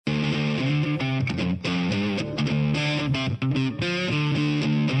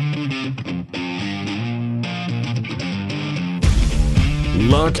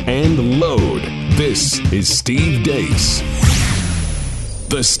lock, and load. This is Steve Deace.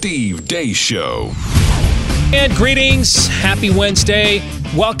 The Steve Deace Show. And greetings. Happy Wednesday.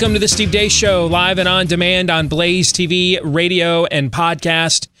 Welcome to the Steve Deace Show, live and on demand on Blaze TV, radio, and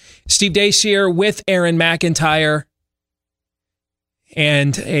podcast. Steve Deace here with Aaron McIntyre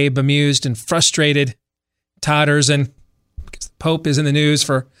and a bemused and frustrated Todderson because the Pope is in the news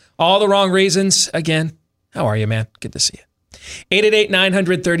for all the wrong reasons. Again, how are you, man? Good to see you.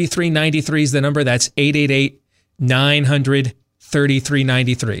 888-900-3393 is the number. That's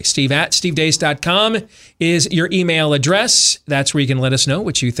 888-900-3393. Steve at stevedeace.com is your email address. That's where you can let us know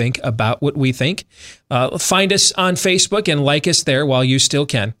what you think about what we think. Find us on Facebook and like us there while you still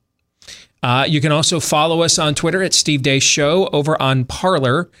can. You can also follow us on Twitter at Steve Deace Show, over on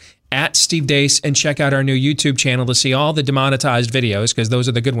Parler at Steve Deace, and check out our new YouTube channel to see all the demonetized videos, because those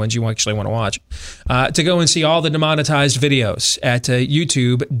are the good ones you actually want to watch. To go and see all the demonetized videos at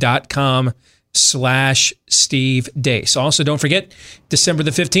youtube.com/Steve Deace. Also, don't forget, December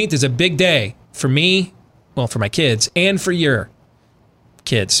the 15th is a big day for me, well, for my kids, and for your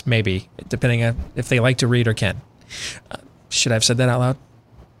kids, maybe, depending on if they like to read or can. Should I have said that out loud?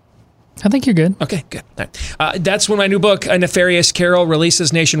 I think you're good. Okay, good. All right. That's when my new book, A Nefarious Carol,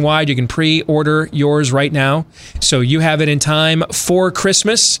 releases nationwide. You can pre-order yours right now, so you have it in time for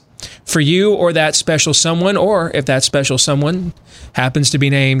Christmas for you or that special someone, or if that special someone happens to be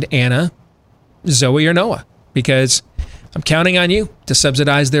named Anna, Zoe, or Noah, because I'm counting on you to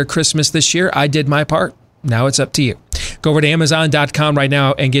subsidize their Christmas this year. I did my part. Now it's up to you. Go over to Amazon.com right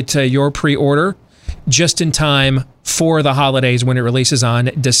now and get your pre-order just in time for the holidays when it releases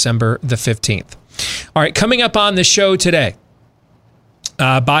on December the 15th. All right, coming up on the show today,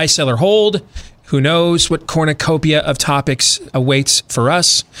 buy, sell, or hold. Who knows what cornucopia of topics awaits for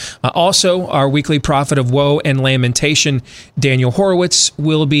us. Also, our weekly prophet of woe and lamentation, Daniel Horowitz,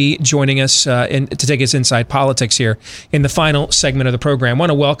 will be joining us to take us inside politics here in the final segment of the program. I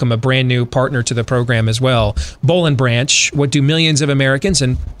want to welcome a brand new partner to the program as well. Boll & Branch. What do millions of Americans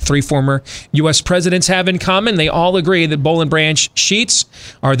and 3 former U.S. presidents have in common? They all agree that Boll & Branch sheets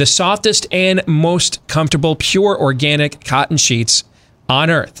are the softest and most comfortable pure organic cotton sheets on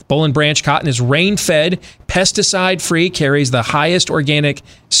earth. Boll & Branch cotton is rain-fed, pesticide-free, carries the highest organic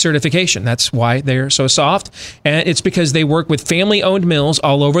certification. That's why they're so soft. And it's because they work with family-owned mills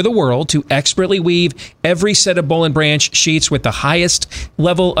all over the world to expertly weave every set of Boll & Branch sheets with the highest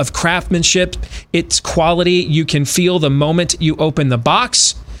level of craftsmanship. It's quality you can feel the moment you open the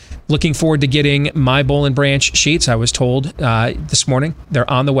box. Looking forward to getting my Boll & Branch sheets. I was told this morning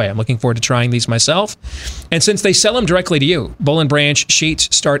they're on the way. I'm looking forward to trying these myself. And since they sell them directly to you, Boll & Branch sheets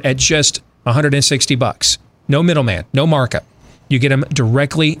start at just $160. No middleman, no markup. You get them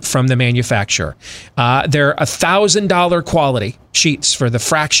directly from the manufacturer. They're $1,000 quality sheets for the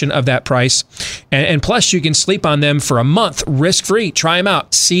fraction of that price. And plus, you can sleep on them for a month risk-free. Try them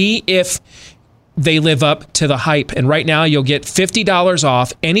out. See if they live up to the hype. And right now, you'll get $50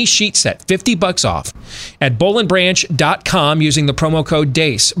 off any sheet set, $50 off, at bollandbranch.com using the promo code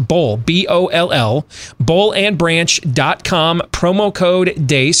DACE, Boll, B-O-L-L, bollandbranch.com, promo code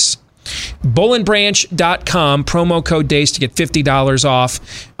DACE, bollandbranch.com, promo code DACE to get $50 off.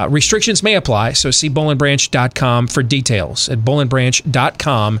 Restrictions may apply, so see bollandbranch.com for details. At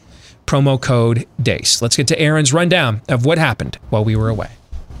bollandbranch.com, promo code DACE. Let's get to Aaron's rundown of what happened while we were away.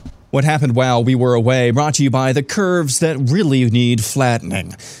 What happened while we were away, brought to you by the curves that really need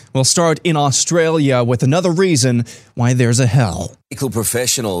flattening. We'll start in Australia with another reason why there's a hell. Medical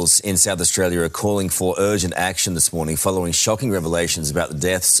professionals in South Australia are calling for urgent action this morning following shocking revelations about the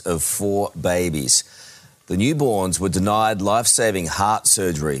deaths of 4 babies. The newborns were denied life-saving heart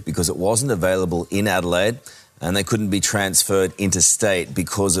surgery because it wasn't available in Adelaide, and they couldn't be transferred interstate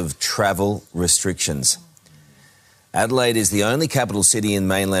because of travel restrictions. Adelaide is the only capital city in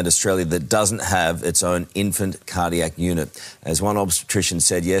mainland Australia that doesn't have its own infant cardiac unit. As one obstetrician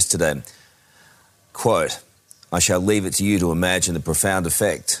said yesterday, quote, "I shall leave it to you to imagine the profound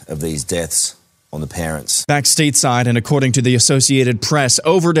effect of these deaths on the parents." Back stateside, and according to the Associated Press,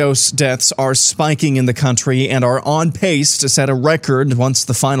 overdose deaths are spiking in the country and are on pace to set a record once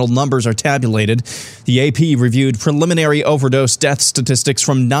the final numbers are tabulated. The AP reviewed preliminary overdose death statistics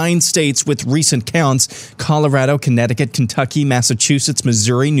from 9 states with recent counts: Colorado, Connecticut, Kentucky, Massachusetts,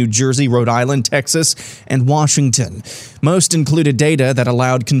 Missouri, New Jersey, Rhode Island, Texas, and Washington. Most included data that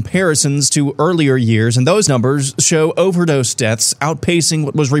allowed comparisons to earlier years, and those numbers show overdose deaths outpacing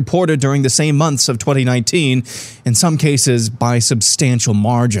what was reported during the same months months of 2019, in some cases by substantial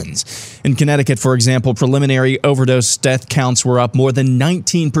margins. In Connecticut, for example, preliminary overdose death counts were up more than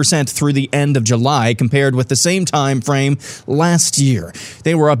 19% through the end of July compared with the same time frame last year.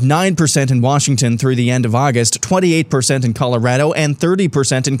 They were up 9% in Washington through the end of August, 28% in Colorado, and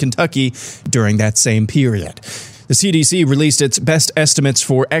 30% in Kentucky during that same period. The CDC released its best estimates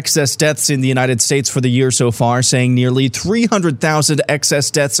for excess deaths in the United States for the year so far, saying nearly 300,000 excess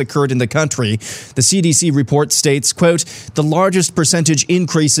deaths occurred in the country. The CDC report states, quote, the largest percentage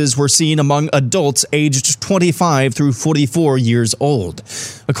increases were seen among adults aged 25 through 44 years old.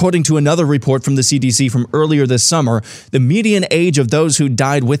 According to another report from the CDC from earlier this summer, the median age of those who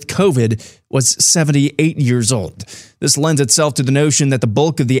died with COVID was 78 years old. This lends itself to the notion that the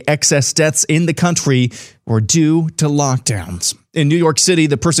bulk of the excess deaths in the country were due to lockdowns. In New York City,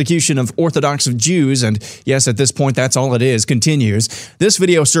 the persecution of Orthodox Jews, and yes, at this point, that's all it is, continues. This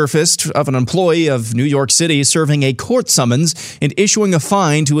video surfaced of an employee of New York City serving a court summons and issuing a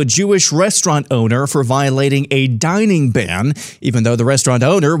fine to a Jewish restaurant owner for violating a dining ban, even though the restaurant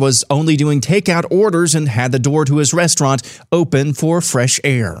owner was only doing takeout orders and had the door to his restaurant open for fresh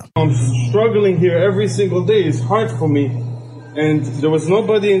air. I'm struggling here every single day. It's hard for me. And there was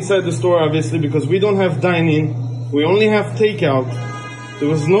nobody inside the store, obviously, because we don't have dining. We only have takeout. There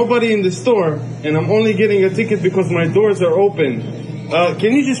was nobody in the store, and I'm only getting a ticket because my doors are open.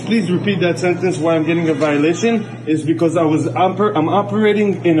 Can you just please repeat that sentence? Why I'm getting a violation is because I'm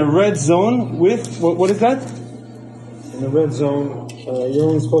operating in a red zone with, what is that? In the red zone, you're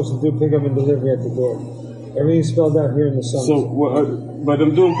only supposed to do pickup and delivery at the door. Everything's spelled out here in the summons. So, but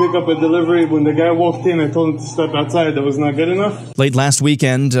I'm doing pickup and delivery. When the guy walked in, I told him to step outside. That was not good enough. Late last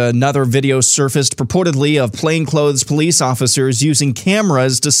weekend, another video surfaced purportedly of plainclothes police officers using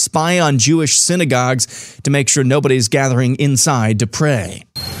cameras to spy on Jewish synagogues to make sure nobody's gathering inside to pray.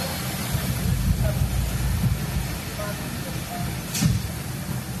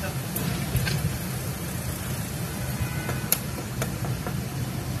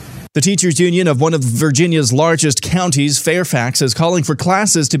 The teachers' union of one of Virginia's largest counties, Fairfax, is calling for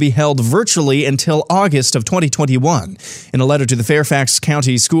classes to be held virtually until August of 2021. In a letter to the Fairfax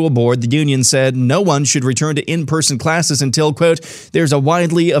County School Board, the union said no one should return to in-person classes until, quote, there's a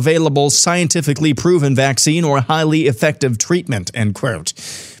widely available, scientifically proven vaccine or highly effective treatment, end quote.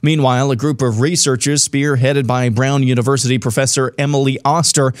 Meanwhile, a group of researchers spearheaded by Brown University professor Emily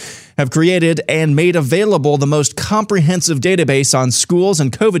Oster have created and made available the most comprehensive database on schools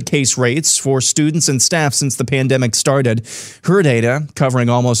and COVID case rates for students and staff since the pandemic started. Her data, covering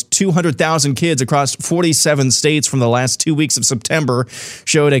almost 200,000 kids across 47 states from the last 2 weeks of September,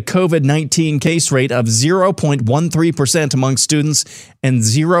 showed a COVID-19 case rate of 0.13% among students and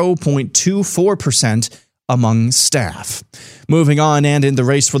 0.24% among staff. Moving on, and in the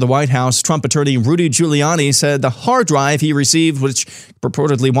race for the White House, Trump attorney Rudy Giuliani said the hard drive he received, which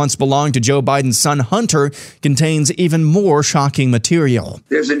purportedly once belonged to Joe Biden's son Hunter, contains even more shocking material.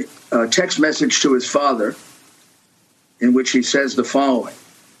 There's a text message to his father in which he says the following,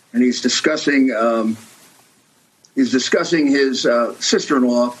 and he's discussing his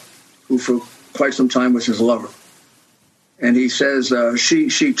sister-in-law, who for quite some time was his lover. And he says,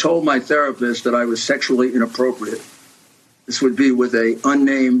 she told my therapist that I was sexually inappropriate. This would be with a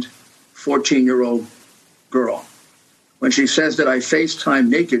unnamed 14-year-old girl. When she says that I FaceTime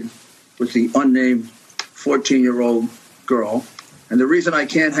naked with the unnamed 14-year-old girl, and the reason I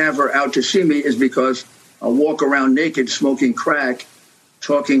can't have her out to see me is because I'll walk around naked smoking crack,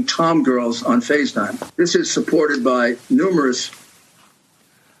 talking tom girls on FaceTime. This is supported by numerous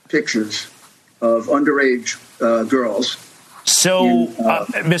pictures of underage girls. So,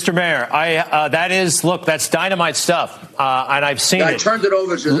 Mr. Mayor, that's dynamite stuff, and I've seen it. I turned it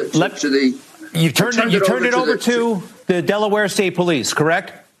over to the. You turned it over to the Delaware State Police,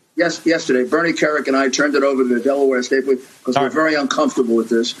 correct? Yes, yesterday. Bernie Kerrick and I turned it over to the Delaware State Police because we're very uncomfortable with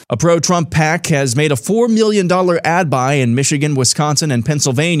this. A pro-Trump PAC has made a $4 million ad buy in Michigan, Wisconsin, and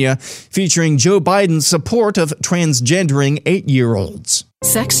Pennsylvania featuring Joe Biden's support of transgendering 8-year-olds.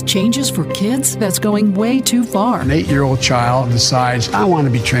 Sex changes for kids? That's going way too far. An 8-year-old child decides, I want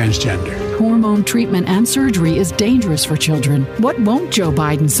to be transgender. Hormone treatment and surgery is dangerous for children. What won't Joe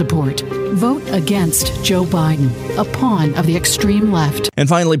Biden support? Vote against Joe Biden, a pawn of the extreme left. And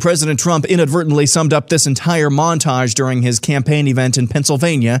finally, President Trump inadvertently summed up this entire montage during his campaign event in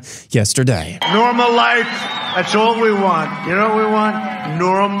Pennsylvania yesterday. Normal life, that's all we want. You know what we want?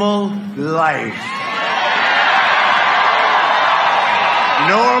 Normal life.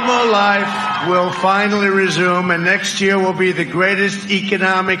 Normal life will finally resume, and next year will be the greatest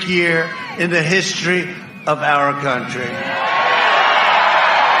economic year in the history of our country.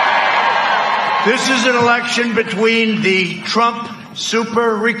 This is an election between the Trump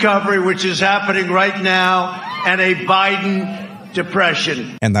super recovery, which is happening right now, and a Biden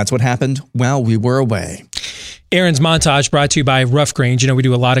depression. And that's what happened while we were away. Aaron's montage brought to you by Rough Greens. You know, we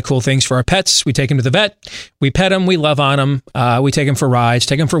do a lot of cool things for our pets. We take them to the vet. We pet them. We love on them. We take them for rides,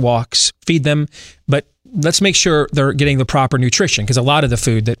 take them for walks, feed them. But let's make sure they're getting the proper nutrition, because a lot of the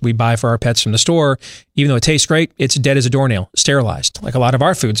food that we buy for our pets from the store, even though it tastes great, it's dead as a doornail, sterilized, like a lot of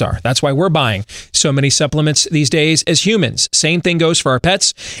our foods are. That's why we're buying so many supplements these days as humans. Same thing goes for our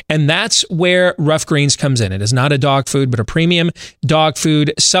pets, and that's where Rough Greens comes in. It is not a dog food, but a premium dog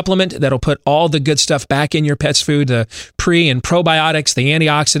food supplement that'll put all the good stuff back in your pet's food, the pre and probiotics, the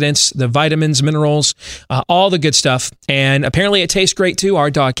antioxidants, the vitamins, minerals, all the good stuff. And apparently it tastes great too. Our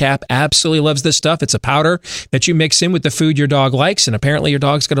dog Cap absolutely loves this stuff. It's a powder that you mix in with the food your dog likes, and apparently your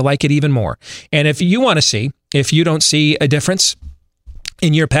dog's going to like it even more. And if you want to see, if you don't see a difference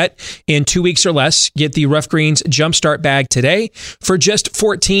in your pet in 2 weeks or less, get the Rough Greens Jumpstart Bag today for just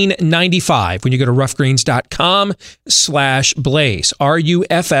 $14.95 when you go to roughgreens.com/blaze.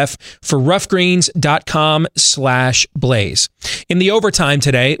 RUFF for roughgreens.com/blaze. In the overtime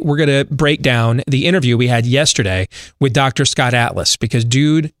today, we're going to break down the interview we had yesterday with Dr. Scott Atlas, because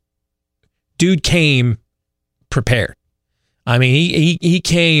dude came prepared. I mean, he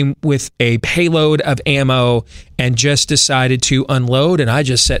came with a payload of ammo and just decided to unload, and I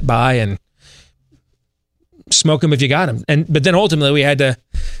just sat by and smoke him if you got him. But then ultimately we had to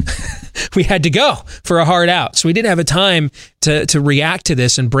go for a hard out. So we didn't have a time to react to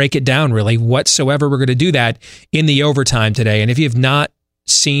this and break it down really whatsoever. We're going to do that in the overtime today. And if you have not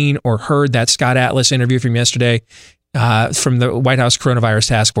seen or heard that Scott Atlas interview from yesterday, from the White House Coronavirus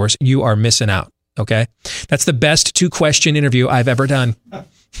Task Force, you are missing out. Okay. That's the best 2-question interview I've ever done.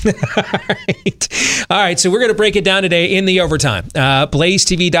 All right. So we're going to break it down today in the overtime.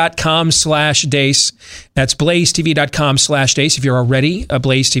 BlazeTV.com/Dace. That's BlazeTV.com/Dace. If you're already a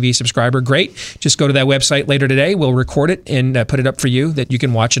Blaze TV subscriber, great. Just go to that website later today. We'll record it and put it up for you that you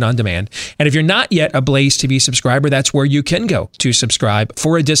can watch it on demand. And if you're not yet a Blaze TV subscriber, that's where you can go to subscribe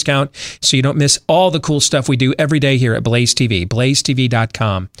for a discount so you don't miss all the cool stuff we do every day here at Blaze TV.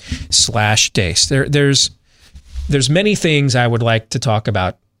 BlazeTV.com/Dace. There's many things I would like to talk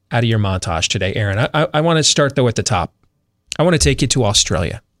about out of your montage today, Aaron. I want to start, though, at the top. I want to take you to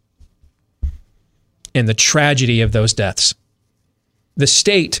Australia and the tragedy of those deaths. The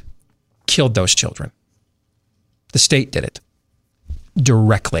state killed those children. The state did it.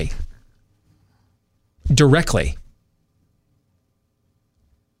 Directly.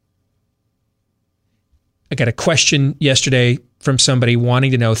 I got a question yesterday from somebody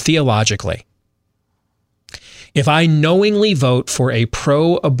wanting to know theologically, if I knowingly vote for a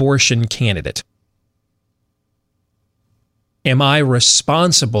pro-abortion candidate, am I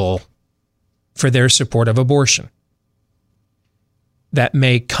responsible for their support of abortion that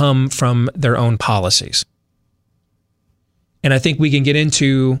may come from their own policies? And I think we can get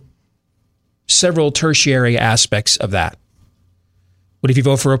into several tertiary aspects of that. What if you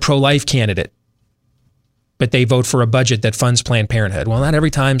vote for a pro-life candidate, but they vote for a budget that funds Planned Parenthood? Well, not every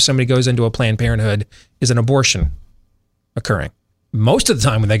time somebody goes into a Planned Parenthood is an abortion occurring. Most of the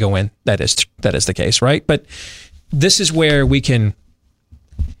time when they go in, that is the case, right? But this is where we can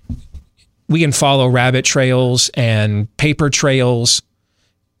follow rabbit trails and paper trails,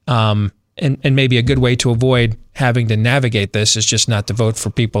 and maybe a good way to avoid having to navigate this is just not to vote for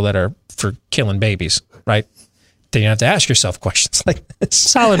people that are for killing babies, right? Then you have to ask yourself questions like this.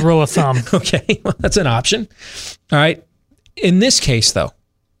 Solid rule of thumb. Okay, well, that's an option. All right. In this case, though,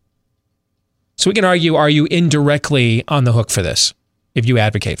 so we can argue, are you indirectly on the hook for this if you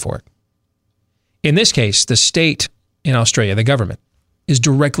advocate for it? In this case, the state in Australia, the government, is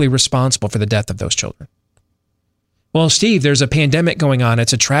directly responsible for the death of those children. Well, Steve, there's a pandemic going on.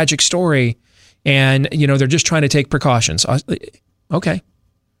 It's a tragic story. And, they're just trying to take precautions. Okay.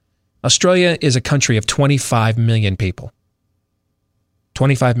 Australia is a country of 25 million people.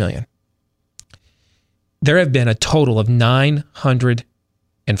 25 million. There have been a total of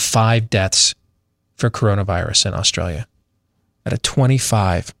 905 deaths for coronavirus in Australia out of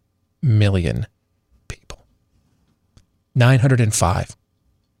 25 million people. 905.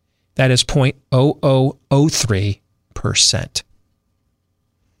 That is 0.0003%.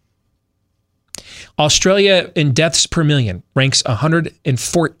 Australia in deaths per million ranks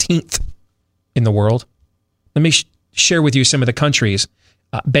 114th in the world. Let me share with you some of the countries.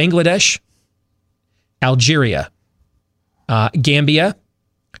 Bangladesh, Algeria, Gambia,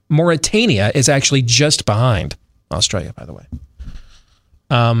 Mauritania is actually just behind Australia, by the way.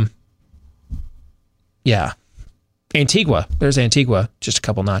 Yeah. Antigua, there's Antigua, just a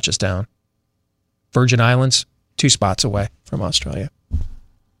couple notches down. Virgin Islands, 2 spots away from Australia.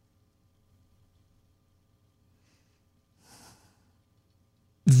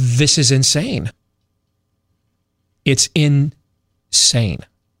 This is insane. It's insane.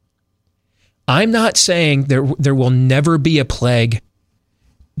 I'm not saying there will never be a plague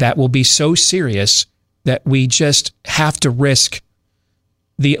that will be so serious that we just have to risk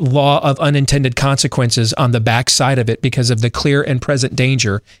the law of unintended consequences on the backside of it because of the clear and present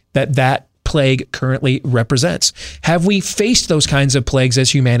danger that plague currently represents. Have we faced those kinds of plagues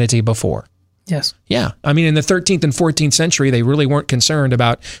as humanity before? Yes. Yeah. I mean, in the 13th and 14th century, they really weren't concerned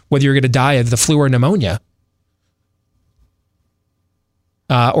about whether you're going to die of the flu or pneumonia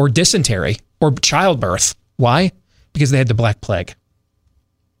or dysentery or childbirth. Why? Because they had the Black Plague.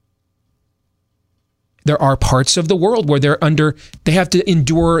 There are parts of the world where they have to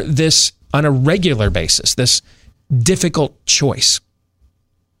endure this on a regular basis, this difficult choice.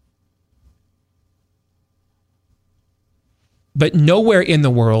 But nowhere in the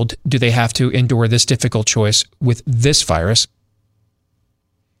world do they have to endure this difficult choice with this virus.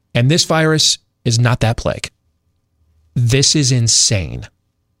 And this virus is not that plague. This is insane.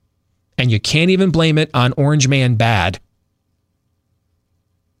 And you can't even blame it on Orange Man bad.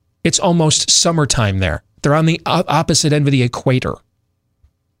 It's almost summertime there. They're on the opposite end of the equator.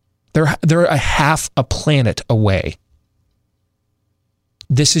 They're a half a planet away.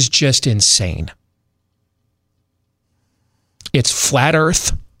 This is just insane. It's flat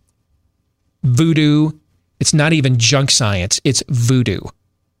earth, voodoo. It's not even junk science. It's voodoo.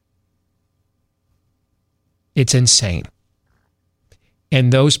 It's insane.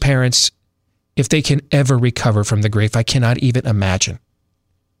 And those parents, if they can ever recover from the grief, I cannot even imagine.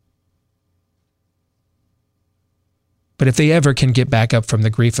 But if they ever can get back up from the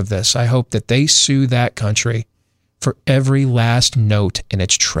grief of this, I hope that they sue that country for every last note in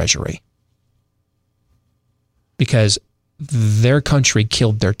its treasury. Because their country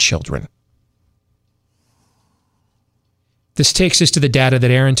killed their children. This takes us to the data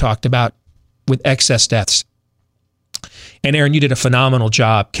that Aaron talked about with excess deaths. And Aaron, you did a phenomenal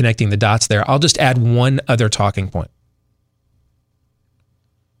job connecting the dots there. I'll just add one other talking point.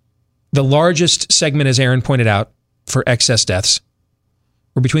 The largest segment, as Aaron pointed out, for excess deaths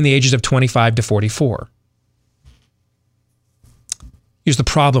were between the ages of 25 to 44. Here's the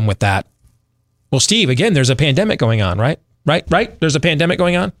problem with that. Well, Steve, again, there's a pandemic going on, right? Right? There's a pandemic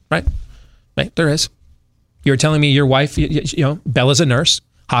going on, right? Right, there is. You're telling me your wife, Bella's a nurse,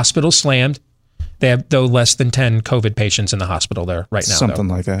 hospital slammed. They have, though, less than 10 COVID patients in the hospital there right now. Something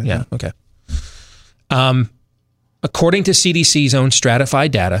like that. Yeah, okay. According to CDC's own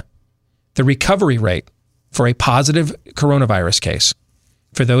stratified data, the recovery rate for a positive coronavirus case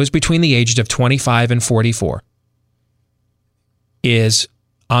for those between the ages of 25 and 44 is,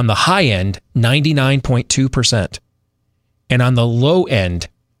 on the high end, 99.2%. And on the low end,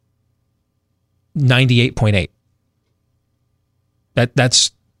 98.8%.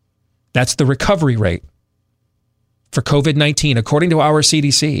 That's the recovery rate for COVID-19, according to our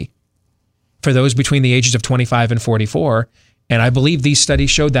CDC, for those between the ages of 25 and 44. And I believe these studies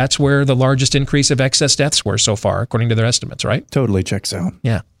showed that's where the largest increase of excess deaths were so far, according to their estimates, right? Totally checks out.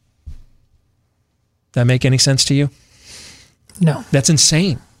 Yeah. That make any sense to you? No. That's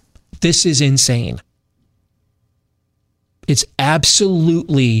insane. This is insane. It's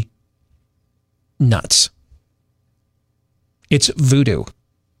absolutely nuts. It's voodoo.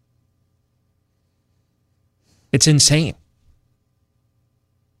 It's insane.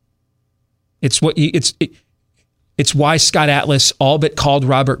 It's why Scott Atlas all but called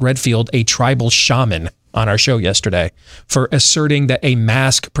Robert Redfield a tribal shaman on our show yesterday for asserting that a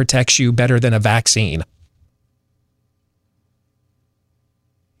mask protects you better than a vaccine.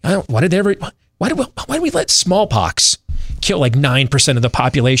 Why did we let smallpox kill like 9% of the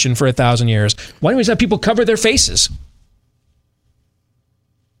population for 1,000 years? Why didn't we just have people cover their faces?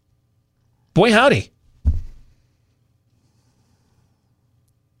 Boy, howdy.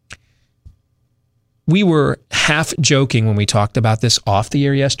 We were half joking when we talked about this off the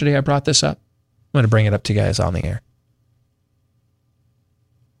air yesterday. I brought this up. I'm going to bring it up to you guys on the air.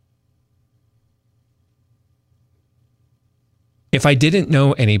 If I didn't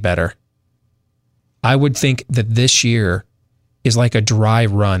know any better, I would think that this year is like a dry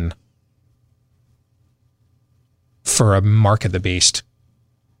run for a Mark of the Beast.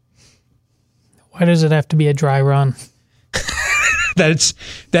 Why does it have to be a dry run?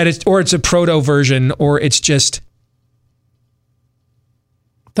 that is, or it's a proto version, or it's just.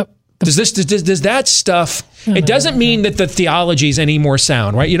 Does that stuff? It doesn't mean that the theology is any more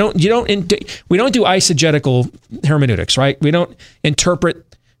sound, right? We don't do eisegetical hermeneutics, right? We don't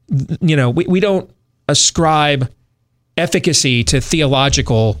interpret. We don't ascribe efficacy to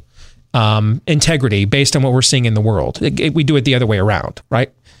theological integrity based on what we're seeing in the world. We do it the other way around,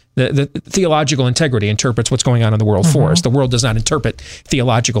 right? The theological integrity interprets what's going on in the world for us. The world does not interpret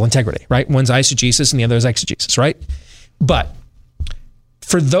theological integrity, right? One's eisegesis and the other is exegesis, right? But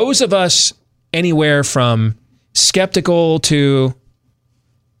for those of us anywhere from skeptical to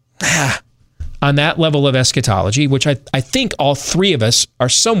on that level of eschatology, which I think all three of us are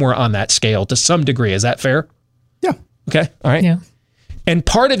somewhere on that scale to some degree. Is that fair? Yeah. Okay. All right. Yeah. And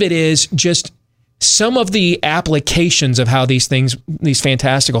part of it is just some of the applications of how these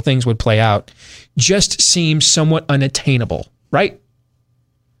fantastical things would play out just seem somewhat unattainable, right?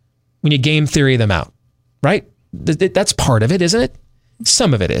 When you game theory them out, right? That's part of it, isn't it?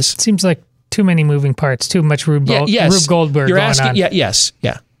 Some of it is. It seems like too many moving parts, too much Rube Goldberg You're going asking, on.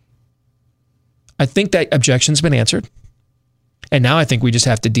 Yeah. I think that objection's been answered. And now I think we just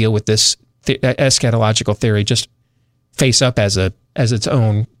have to deal with this eschatological theory just face up as its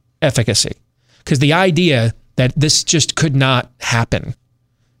own efficacy. Because the idea that this just could not happen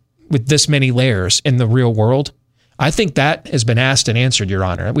with this many layers in the real world, I think that has been asked and answered, Your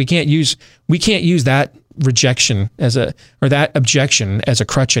Honor. We can't use that rejection or that objection as a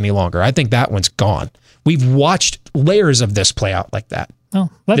crutch any longer. I think that one's gone. We've watched layers of this play out like that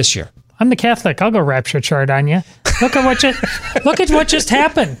this year. I'm the Catholic. I'll go rapture chart on you. Look at what just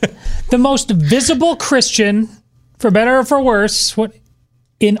happened. The most visible Christian, for better or for worse,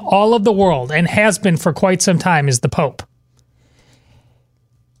 in all of the world, and has been for quite some time, is the Pope.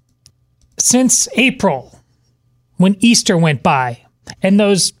 Since April, when Easter went by, and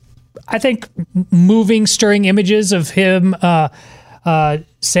those, I think, moving, stirring images of him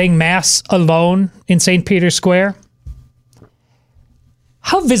saying Mass alone in St. Peter's Square,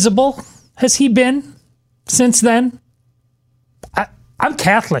 how visible has he been since then? I'm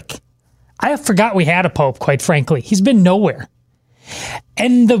Catholic. I forgot we had a Pope, quite frankly. He's been nowhere.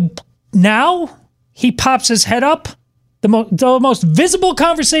 And now he pops his head up. The most visible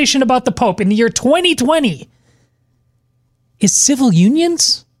conversation about the Pope in the year 2020 is civil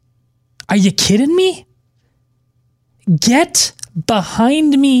unions? Are you kidding me? Get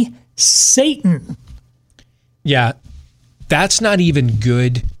behind me, Satan. Yeah, that's not even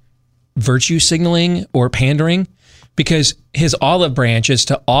good virtue signaling or pandering, because his olive branch is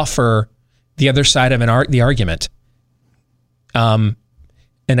to offer the other side of the argument an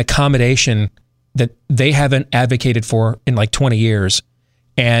accommodation that they haven't advocated for in like 20 years,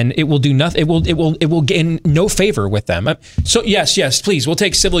 and it will do nothing. It will gain no favor with them. So yes, please, we'll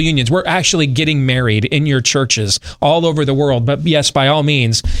take civil unions. We're actually getting married in your churches all over the world. But yes, by all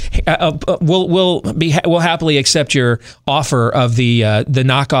means, we'll happily accept your offer of the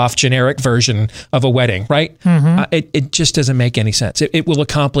knockoff generic version of a wedding, right? It just doesn't make any sense. It will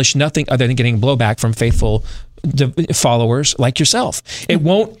accomplish nothing other than getting blowback from faithful followers like yourself. It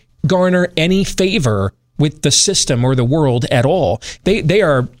won't garner any favor with the system or the world at all. They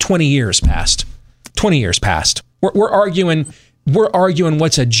are 20 years past. 20 years past. We're arguing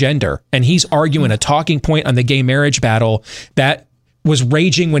what's a gender, and he's arguing a talking point on the gay marriage battle that was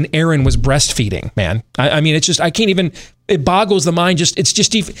raging when Aaron was breastfeeding, man. I mean, it's just, I can't even, it boggles the mind. It's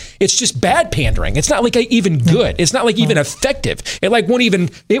just bad pandering. It's not like even good. It's not like even effective. It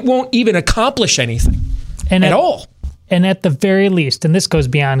won't even accomplish anything at all. And at the very least, and this goes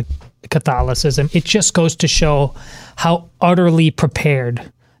beyond Catholicism, it just goes to show how utterly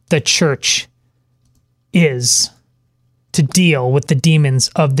prepared the church is to deal with the demons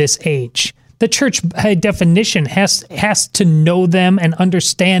of this age. The church, by definition, has to know them and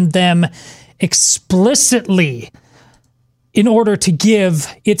understand them explicitly in order to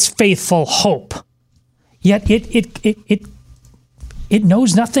give its faithful hope. Yet it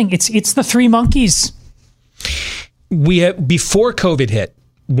knows nothing. It's the three monkeys. Before COVID hit,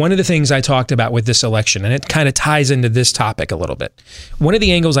 one of the things I talked about with this election, and it kind of ties into this topic a little bit. One of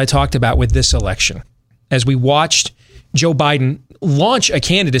the angles I talked about with this election, as we watched Joe Biden launch a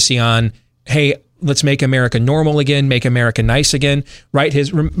candidacy on, hey, let's make America normal again, make America nice again, right?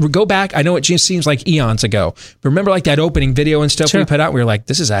 Go back, I know it just seems like eons ago, but remember like that opening video and stuff we put out? We were like,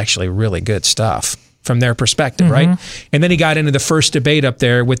 this is actually really good stuff from their perspective, right? And then he got into the first debate up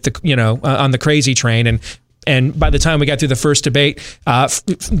there with the, on the crazy train, and by the time we got through the first debate, ban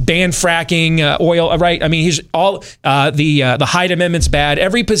fracking, oil, right? I mean, he's all the Hyde Amendment's bad.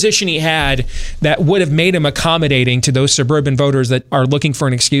 Every position he had that would have made him accommodating to those suburban voters that are looking for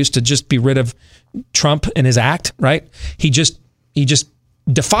an excuse to just be rid of Trump and his act, right? He just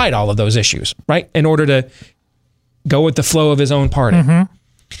defied all of those issues, right? In order to go with the flow of his own party. And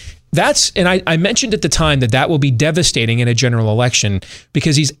I mentioned at the time that will be devastating in a general election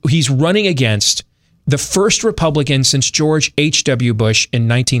because he's running against the first Republican since George H.W. Bush in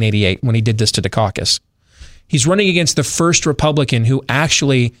 1988 when he did this to the caucus. He's running against the first Republican who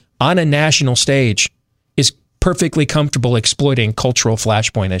actually, on a national stage, is perfectly comfortable exploiting cultural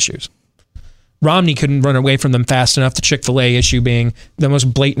flashpoint issues. Romney couldn't run away from them fast enough, the Chick-fil-A issue being the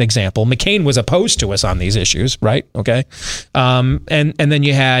most blatant example. McCain was opposed to us on these issues, right? Okay. And then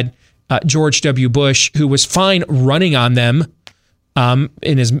you had George W. Bush, who was fine running on them,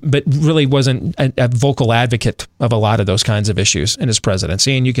 but really wasn't a vocal advocate of a lot of those kinds of issues in his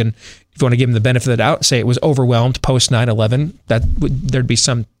presidency. And you can, if you want to give him the benefit of the doubt, say it was overwhelmed post 9/11. There'd be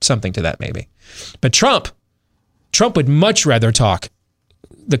something to that maybe. But Trump would much rather talk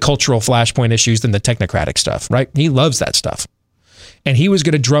the cultural flashpoint issues than the technocratic stuff, right? He loves that stuff. And he was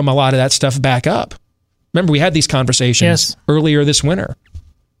going to drum a lot of that stuff back up. Remember, we had these conversations earlier this winter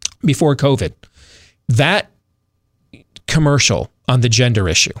before COVID. That commercial on the gender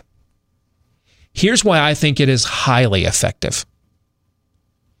issue. Here's why I think it is highly effective.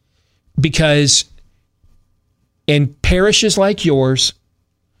 Because in parishes like yours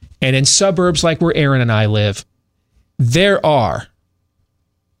and in suburbs like where Aaron and I live, there are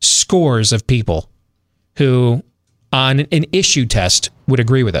scores of people who on an issue test would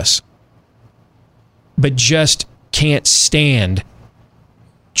agree with us, but just can't stand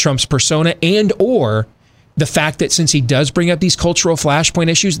Trump's persona and or the fact that since he does bring up these cultural flashpoint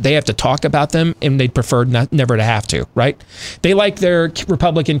issues, they have to talk about them and they'd prefer never to have to, right? They like their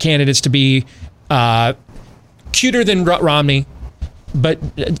Republican candidates to be cuter than Romney, but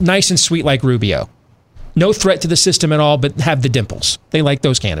nice and sweet like Rubio. No threat to the system at all, but have the dimples. They like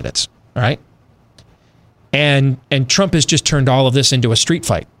those candidates, all right? And Trump has just turned all of this into a street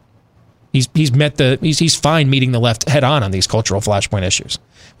fight. He's fine meeting the left head on these cultural flashpoint issues,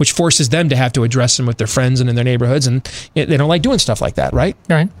 which forces them to have to address them with their friends and in their neighborhoods, and they don't like doing stuff like that, right?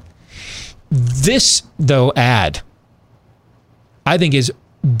 Right. This, though, ad, I think is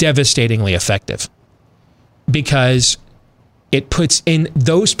devastatingly effective because it puts in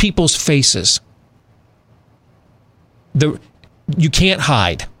those people's faces you can't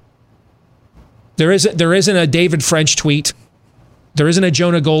hide. There isn't a David French tweet. There isn't a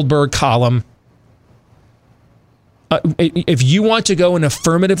Jonah Goldberg column. If you want to go and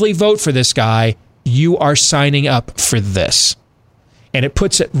affirmatively vote for this guy, you are signing up for this. And it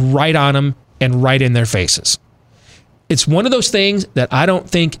puts it right on them and right in their faces. It's one of those things that I don't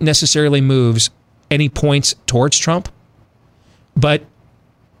think necessarily moves any points towards Trump. But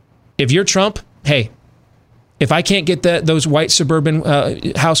if you're Trump, hey, if I can't get those white suburban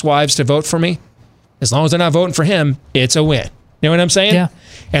housewives to vote for me, as long as they're not voting for him, it's a win. You know what I'm saying? Yeah.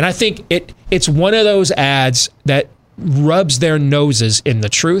 And I think it's one of those ads that rubs their noses in the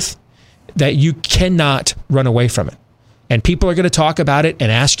truth that you cannot run away from it. And people are going to talk about it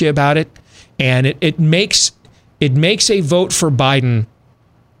and ask you about it. And it makes a vote for Biden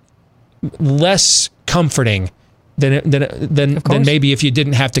less comforting than maybe if you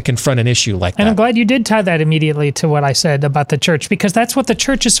didn't have to confront an issue like that. And I'm glad you did tie that immediately to what I said about the church, because that's what the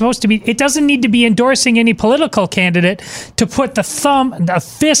church is supposed to be. It doesn't need to be endorsing any political candidate to put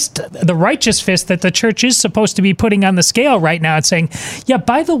the righteous fist that the church is supposed to be putting on the scale right now and saying, yeah,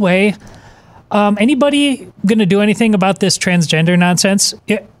 by the way, anybody going to do anything about this transgender nonsense?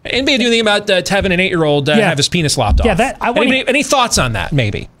 Anybody do anything about having an 8-year-old have his penis lopped off? Yeah, any thoughts on that,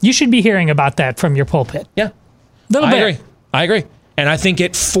 maybe? You should be hearing about that from your pulpit. Yeah. I agree. And I think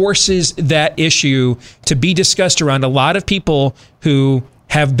it forces that issue to be discussed around a lot of people who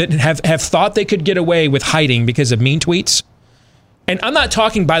have thought they could get away with hiding because of mean tweets. And I'm not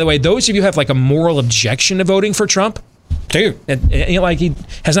talking, by the way, those of you who have like a moral objection to voting for Trump. Dude, like he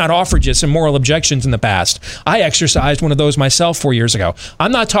has not offered you some moral objections in the past. I exercised one of those myself 4 years ago.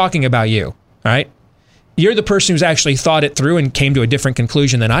 I'm not talking about you, all right? You're the person who's actually thought it through and came to a different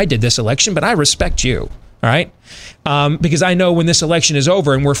conclusion than I did this election, but I respect you. All right? Because I know when this election is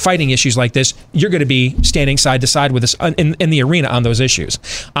over and we're fighting issues like this, you're going to be standing side to side with us in the arena on those issues.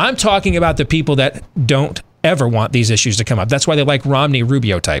 I'm talking about the people that don't ever want these issues to come up. That's why they like Romney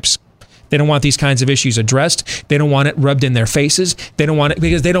Rubio types. They don't want these kinds of issues addressed. They don't want it rubbed in their faces. They don't want it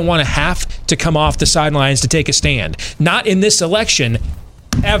because they don't want to have to come off the sidelines to take a stand. Not in this election,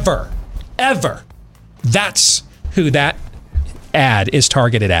 ever. That's who that ad is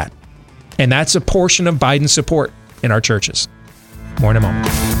targeted at. And that's a portion of Biden's support in our churches. More in a moment.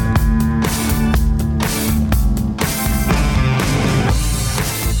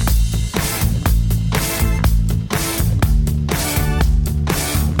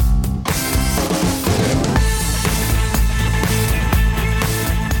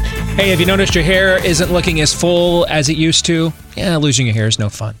 Hey, have you noticed your hair isn't looking as full as it used to? Yeah, losing your hair is no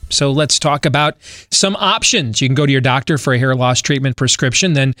fun. So let's talk about some options. You can go to your doctor for a hair loss treatment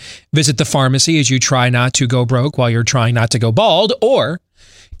prescription, then visit the pharmacy as you try not to go broke while you're trying not to go bald, or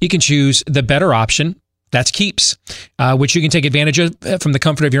you can choose the better option. That's Keeps, which you can take advantage of from the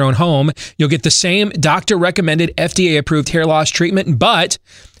comfort of your own home. You'll get the same doctor-recommended, FDA-approved hair loss treatment, but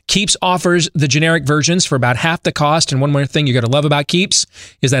Keeps offers the generic versions for about half the cost. And one more thing you got to love about Keeps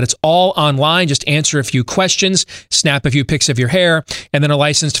is that it's all online. Just answer a few questions, snap a few pics of your hair, and then a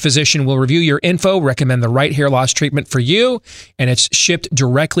licensed physician will review your info, recommend the right hair loss treatment for you, and it's shipped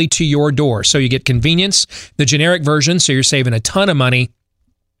directly to your door. So you get convenience, the generic version, so you're saving a ton of money.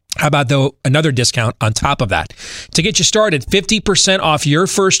 How about, though, another discount on top of that? To get you started, 50% off your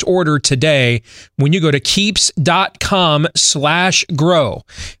first order today when you go to keeps.com/grow.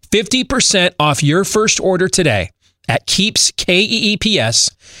 50% off your first order today at Keeps, Keeps,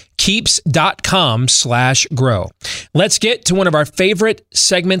 keeps.com/grow. Let's get to one of our favorite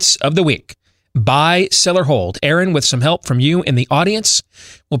segments of the week. Buy, sell, or hold. Aaron, with some help from you in the audience,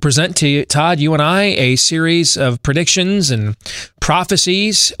 will present to you, Todd, you and I, a series of predictions and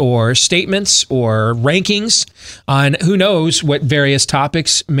prophecies or statements or rankings on who knows what various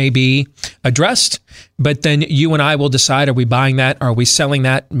topics may be addressed. But then you and I will decide, are we buying that? Are we selling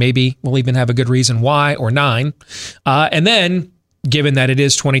that? Maybe we'll even have a good reason why or 9. And then, given that it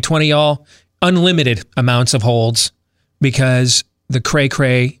is 2020, y'all, unlimited amounts of holds because the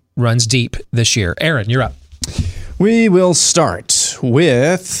cray-cray runs deep this year. Aaron, you're up. We will start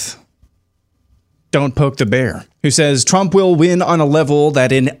with Don't Poke the Bear, who says Trump will win on a level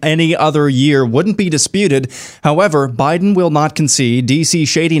that in any other year wouldn't be disputed. However, Biden will not concede. DC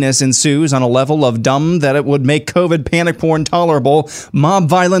shadiness ensues on a level of dumb that it would make COVID panic porn tolerable. Mob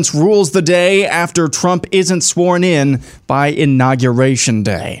violence rules the day after Trump isn't sworn in by Inauguration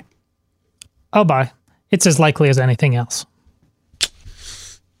Day. I'll buy. It's as likely as anything else.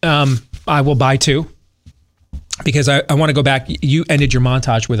 I will buy too, because I want to go back. You ended your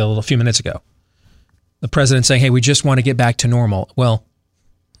montage with a few minutes ago. The president saying, hey, we just want to get back to normal. Well,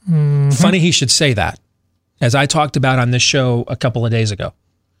 funny he should say that. As I talked about on this show a couple of days ago,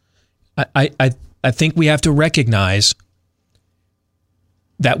 I think we have to recognize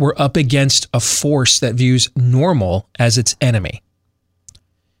that we're up against a force that views normal as its enemy.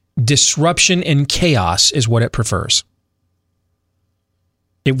 Disruption and chaos is what it prefers.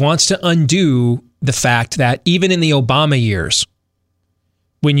 It wants to undo the fact that even in the Obama years,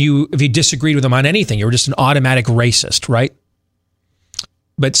 if you disagreed with him on anything, you were just an automatic racist, right?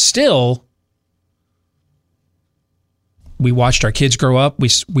 But still, we watched our kids grow up.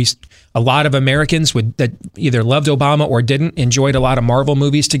 A lot of Americans that either loved Obama or didn't enjoyed a lot of Marvel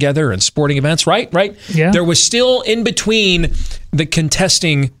movies together and sporting events, right? Yeah. There was still in between the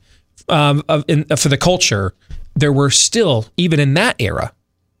contesting for the culture. There were still, even in that era,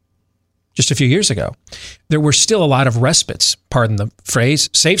 just a few years ago, there were still a lot of respites, pardon the phrase,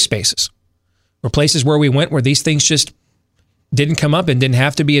 safe spaces, or places where we went where these things just didn't come up and didn't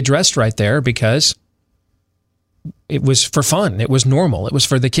have to be addressed right there because it was for fun. It was normal. It was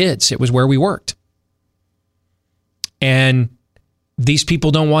for the kids. It was where we worked. And these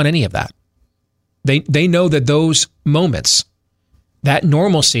people don't want any of that. They know that those moments, that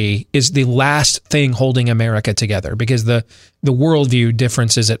normalcy is the last thing holding America together, because the worldview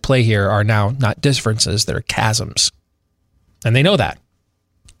differences at play here are now not differences, they're chasms. And they know that.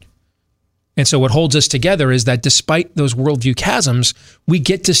 And so what holds us together is that despite those worldview chasms, we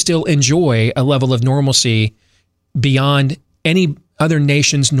get to still enjoy a level of normalcy beyond any other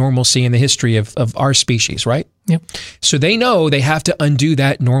nation's normalcy in the history of our species, right? Yep. So they know they have to undo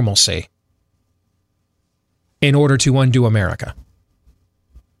that normalcy in order to undo America.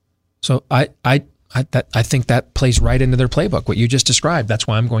 So I think that plays right into their playbook, what you just described. That's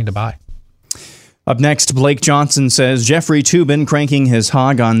why I'm going to buy. Up next, Blake Johnson says Jeffrey Toobin cranking his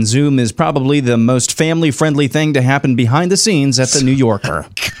hog on Zoom is probably the most family-friendly thing to happen behind the scenes at the New Yorker.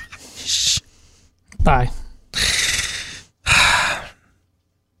 Bye.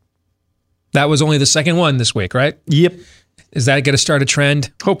 That was only the second one this week, right? Yep. Is that going to start a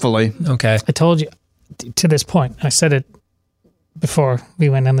trend? Hopefully. Okay. I told you, to this point, I said it before we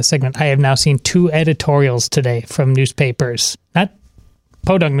went on the segment, I have now seen 2 editorials today from newspapers, not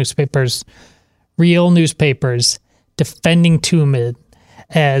podunk newspapers, real newspapers, defending Toobin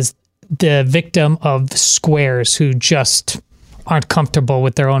as the victim of squares who just aren't comfortable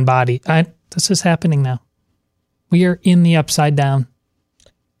with their own body. This is happening now. We are in the upside down.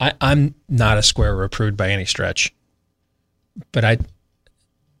 I'm not a square or a prude by any stretch. But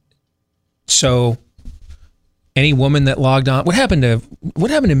any woman that logged on. What happened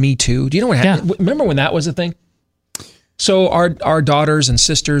to Me Too? Do you know what happened? Yeah. Remember when that was a thing? So our daughters and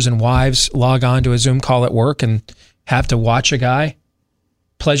sisters and wives log on to a Zoom call at work and have to watch a guy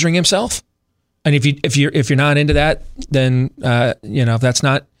pleasuring himself. And if you're not into that, then if that's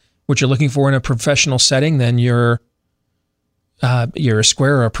not what you're looking for in a professional setting, then you're a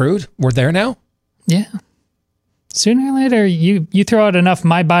square or a prude. We're there now. Yeah. Sooner or later, you throw out enough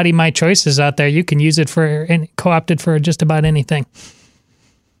 "my body, my choices" out there, you can use it for and co-opt it for just about anything.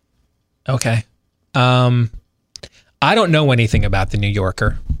 Okay. I don't know anything about the New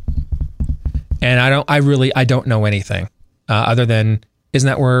Yorker, and I don't know anything other than, isn't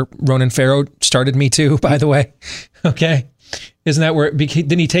that where Ronan Farrow started Me Too? By the way, okay, isn't that where?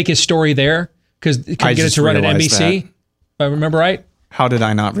 Didn't he take his story there because he couldn't get it to run at NBC? If I remember right. How did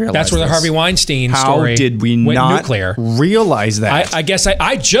I not realize that's where the Harvey Weinstein story How did we went not nuclear. Realize that? I guess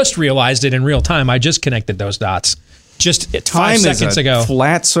I just realized it in real time. I just connected those dots just 5 seconds ago.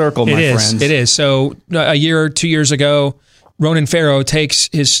 Flat circle, my friends. It is. So a year or 2 years ago, Ronan Farrow takes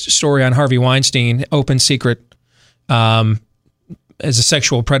his story on Harvey Weinstein, open secret, as a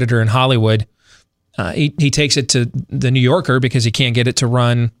sexual predator in Hollywood. He takes it to the New Yorker because he can't get it to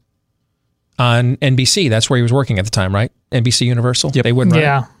run on NBC. That's where he was working at the time, right? NBC Universal. Yep. They wouldn't run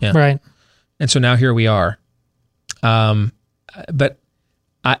it. Yeah, right. And so now here we are. But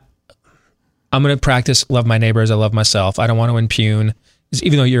I'm going to practice love my neighbor as I love myself. I don't want to impugn,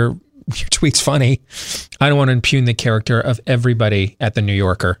 even though your tweet's funny, I don't want to impugn the character of everybody at the New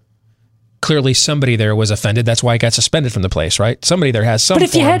Yorker. Clearly somebody there was offended. That's why he got suspended from the place, right? Somebody there has some But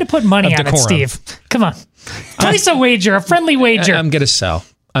if you had to put money on it, Steve, come on. Place a wager, a friendly wager. I'm going to sell,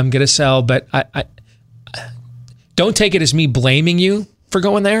 but I don't take it as me blaming you for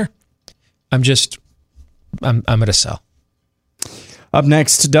going there. I'm going to sell. Up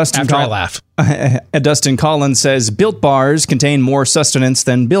next, Dustin Collins says Built Bars contain more sustenance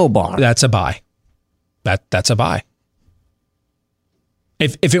than Bill Bar. That's a buy. That's a buy.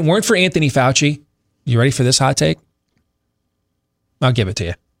 If it weren't for Anthony Fauci, you ready for this hot take? I'll give it to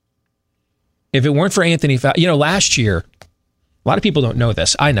you. If it weren't for Anthony Fauci, last year, a lot of people don't know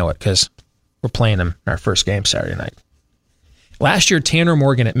this. I know it because we're playing them in our first game Saturday night. Last year, Tanner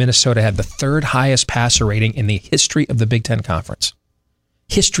Morgan at Minnesota had the third highest passer rating in the history of the Big Ten Conference.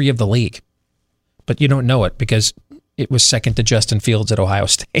 History of the league. But you don't know it because it was second to Justin Fields at Ohio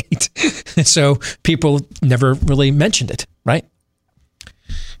State. So people never really mentioned it, right?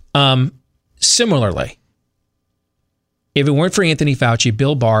 Similarly, if it weren't for Anthony Fauci,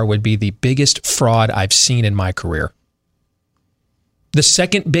 Bill Barr would be the biggest fraud I've seen in my career. The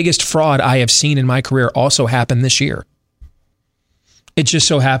second biggest fraud I have seen in my career also happened this year. It just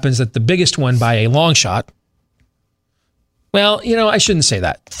so happens that the biggest one by a long shot, well, I shouldn't say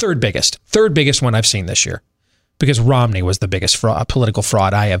that. Third biggest one I've seen this year, because Romney was the biggest political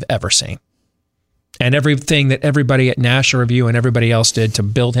fraud I have ever seen. And everything that everybody at National Review and everybody else did to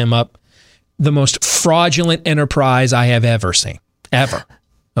build him up, the most fraudulent enterprise I have ever seen. Ever.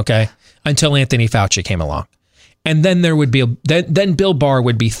 Okay? Until Anthony Fauci came along. And then there would be, then Bill Barr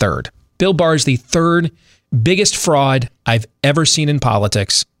would be third. Bill Barr is the third biggest fraud I've ever seen in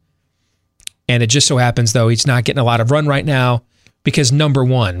politics. And it just so happens, though, he's not getting a lot of run right now because number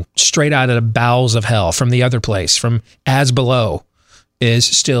one, straight out of the bowels of hell from the other place, from As Below, is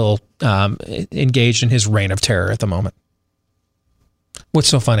still engaged in his reign of terror at the moment. What's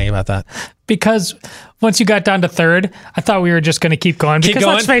so funny about that? Because once you got down to third, I thought we were just going to keep going. Because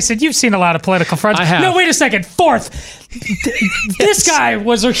let's face it, you've seen a lot of political frauds. I have. No, wait a second. Fourth. This guy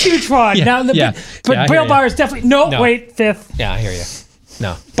was a huge fraud. Yeah, but Bill Barr is definitely... No, wait, fifth. Yeah, I hear you.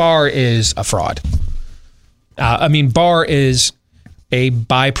 No, Barr is a fraud. Barr is a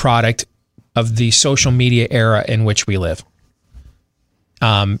byproduct of the social media era in which we live.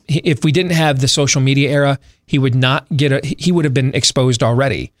 If we didn't have the social media era, he would have been exposed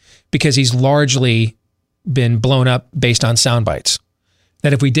already because he's largely been blown up based on sound bites.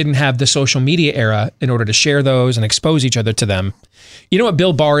 That if we didn't have the social media era in order to share those and expose each other to them, you know what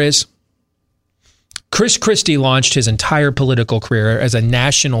Bill Barr is? Chris Christie launched his entire political career as a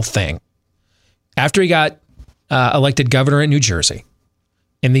national thing. After he got elected governor in New Jersey,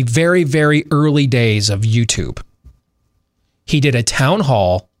 in the very, very early days of YouTube, he did a town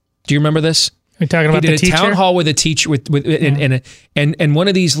hall. Do you remember this? Are you talking about the teacher? He did a town hall with a teacher and one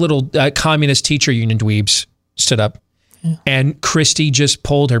of these little communist teacher union dweebs stood up, and Christie just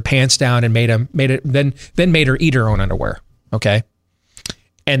pulled her pants down and made her eat her own underwear. Okay,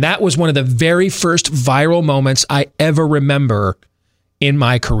 and that was one of the very first viral moments I ever remember in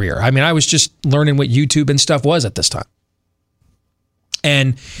my career. I was just learning what YouTube and stuff was at this time.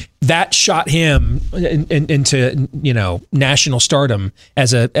 And that shot him into, national stardom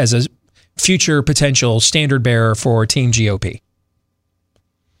as a future potential standard bearer for Team GOP.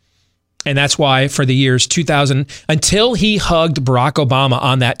 And that's why for the years 2000, until he hugged Barack Obama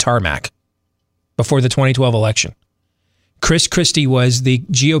on that tarmac before the 2012 election, Chris Christie was the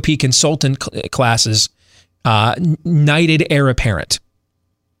GOP consultant class's knighted heir apparent.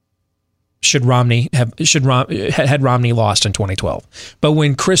 Had Romney lost in 2012. But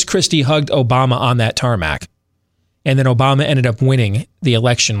when Chris Christie hugged Obama on that tarmac, and then Obama ended up winning the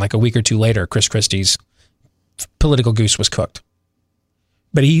election like a week or two later, Chris Christie's political goose was cooked.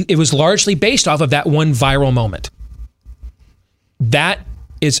 But it was largely based off of that one viral moment.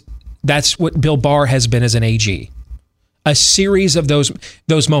 That's what Bill Barr has been as an AG. A series of those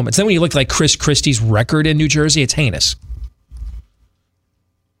moments. Then when you look at like Chris Christie's record in New Jersey, it's heinous.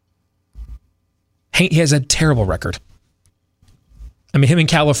 He has a terrible record. I mean, him and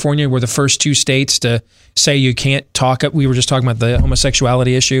California were the first two states to say you can't talk. We were just talking about the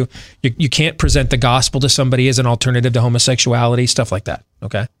homosexuality issue. You can't present the gospel to somebody as an alternative to homosexuality, stuff like that.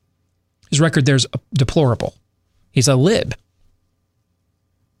 Okay, his record there's deplorable. He's a lib.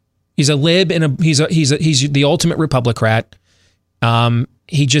 He's a lib, and he's the ultimate Republican.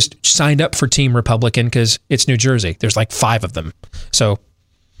 He just signed up for Team Republican because it's New Jersey. There's like 5 of them, so.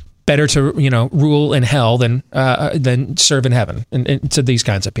 Better to rule in hell than serve in heaven, and to these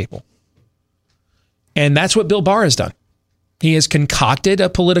kinds of people. And that's what Bill Barr has done. He has concocted a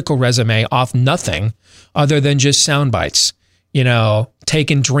political resume off nothing other than just sound bites.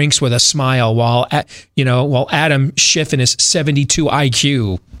 Taking drinks with a smile while Adam Schiff and his 72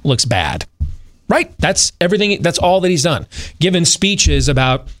 IQ looks bad. Right? That's everything. That's all that he's done. Given speeches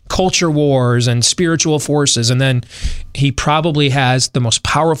about culture wars and spiritual forces. And then he probably has the most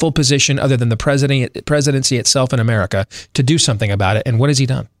powerful position other than the presidency itself in America to do something about it. And what has he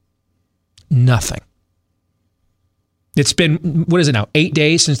done? Nothing. It's been, what is it now? 8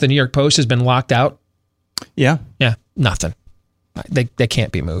 days since the New York Post has been locked out. Yeah. Yeah. Nothing. They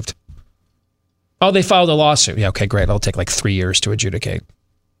can't be moved. Oh, they filed a lawsuit. Yeah. Okay, great. It'll take like 3 years to adjudicate.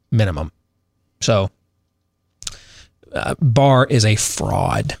 Minimum. So, Barr is a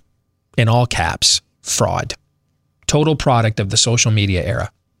fraud, in all caps, fraud. Total product of the social media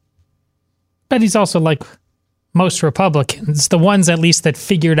era. But he's also like most Republicans, the ones at least that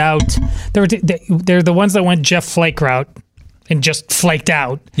figured out, they're the ones that went Jeff Flake route and just flaked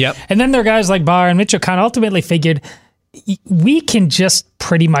out. Yep. And then there are guys like Barr and Mitch O'Connell ultimately figured, we can just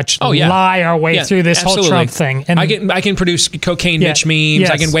pretty much lie our way through this whole Trump thing. And I can produce cocaine Mitch memes. Yes.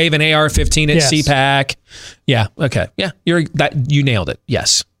 I can wave an AR-15 at CPAC. Yeah. Okay. Yeah. You nailed it.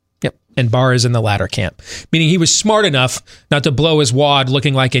 Yes. Yep. And Barr is in the latter camp, meaning he was smart enough not to blow his wad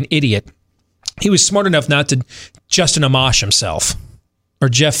looking like an idiot. He was smart enough not to Justin Amash himself or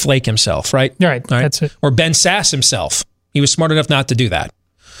Jeff Flake himself. Right. Right. That's it. Or Ben Sass himself. He was smart enough not to do that.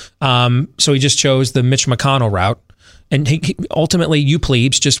 So he just chose the Mitch McConnell route. And he ultimately, you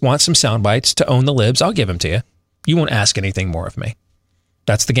plebes just want some sound bites to own the libs. I'll give them to you. You won't ask anything more of me.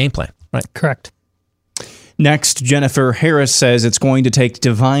 That's the game plan, right? Correct. Next, Jennifer Harris says it's going to take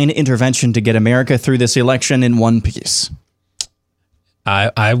divine intervention to get America through this election in one piece.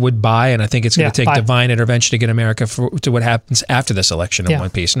 I would buy, and I think it's going to take divine intervention to get America to what happens after this election in one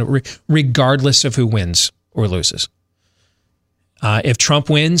piece, regardless of who wins or loses. If Trump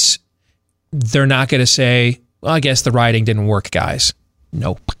wins, they're not going to say, well, I guess the rioting didn't work, guys.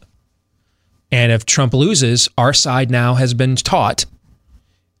 Nope. And if Trump loses, our side now has been taught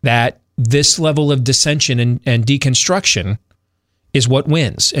that this level of dissension and deconstruction is what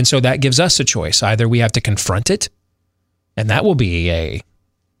wins. And so that gives us a choice. Either we have to confront it, and that will be a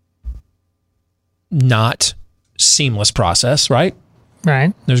not seamless process, right?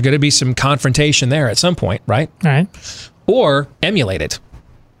 Right. There's going to be some confrontation there at some point, right? Right. Or emulate it.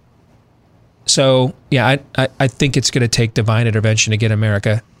 So, yeah, I think it's going to take divine intervention to get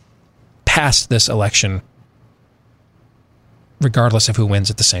America past this election, regardless of who wins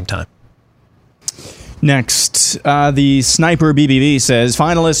at the same time. Next, the Sniper BBB says,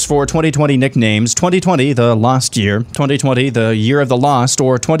 finalists for 2020 nicknames, 2020, the lost year, 2020, the year of the lost,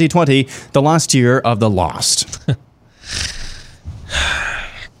 or 2020, the lost year of the lost.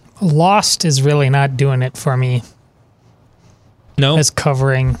 Lost is really not doing it for me. No. As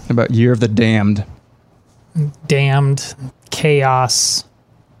covering. How about year of the damned? Damned, chaos,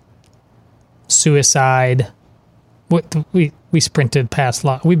 suicide. We sprinted past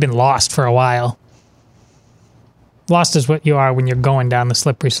lost. We've been lost for a while. Lost is what you are when you're going down the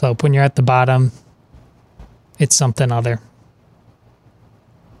slippery slope. When you're at the bottom, it's something other.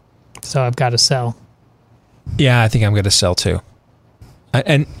 So I've got to sell. Yeah, I think I'm going to sell too.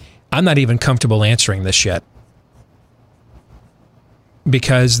 And I'm not even comfortable answering this yet.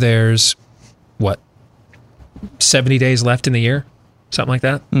 Because there's, 70 days left in the year? Something like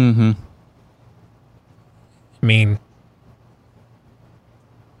that? Mm-hmm. I mean,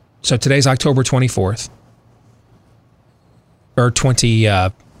 so today's October 24th. Or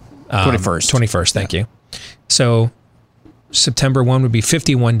 21st. 21st, thank you. So September 1 would be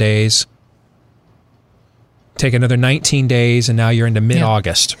 51 days. Take another 19 days, and now you're into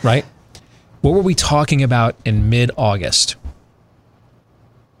mid-August, right? What were we talking about in mid-August?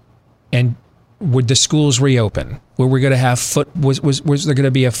 And would the schools reopen? Were we going to have was there going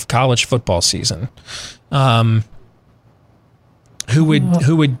to be a college football season? Who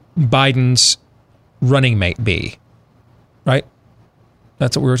would Biden's running mate be? Right?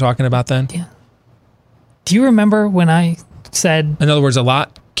 That's what we were talking about then? Yeah. Do you remember when I said... In other words, a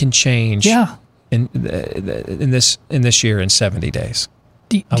lot can change in this year in 70 days.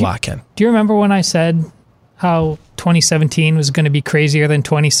 A lot can. Do you remember when I said how 2017 was going to be crazier than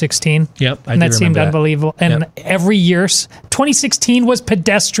 2016? Yep, I do. And that seemed unbelievable. And every year, 2016 was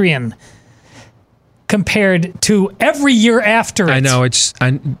pedestrian compared to every year after it. I know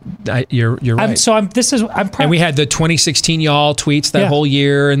you're right. And we had the 2016 y'all tweets that whole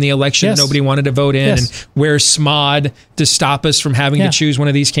year, and the election nobody wanted to vote in, and where's SMOD to stop us from having to choose one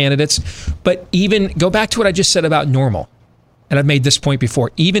of these candidates. But even go back to what I just said about normal. And I've made this point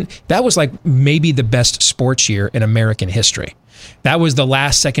before, even that was like maybe the best sports year in American history. That was the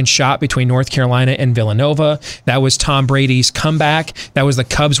last second shot between North Carolina and Villanova. That was Tom Brady's comeback. That was the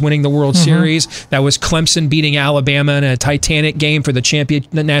Cubs winning the World Series. That was Clemson beating Alabama in a Titanic game for the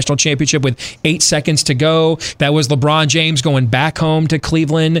national championship with 8 seconds to go. That was LeBron James going back home to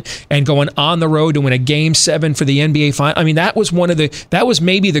Cleveland and going on the road to win a Game 7 for the NBA Final. I mean, that was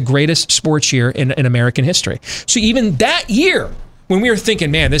maybe the greatest sports year in American history. So even that year, when we were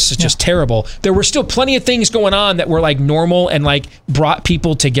thinking, man, this is just terrible, there were still plenty of things going on that were like normal and like brought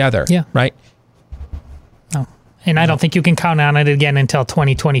people together. Yeah. Right? No. And I don't think you can count on it again until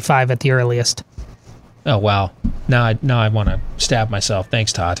 2025 at the earliest. Oh, wow. Now I want to stab myself.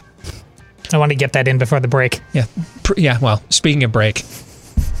 Thanks, Todd. I want to get that in before the break. Yeah. Well, speaking of break.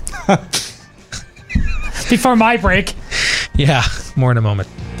 Before my break. Yeah. More in a moment.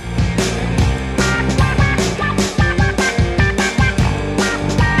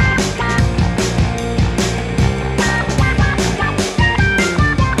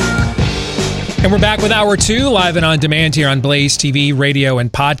 And we're back with Hour 2, live and on demand here on Blaze TV, radio,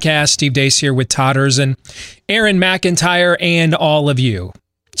 and podcast. Steve Deace here with Todders and Aaron McIntyre and all of you.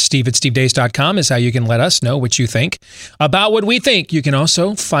 Steve at stevedeace.com is how you can let us know what you think about what we think. You can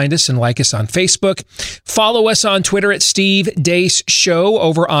also find us and like us on Facebook. Follow us on Twitter at Steve Deace Show,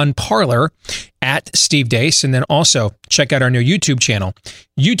 over on Parler at Steve Deace. And then also check out our new YouTube channel,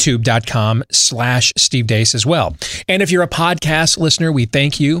 youtube.com/Steve Deace as well. And if you're a podcast listener, we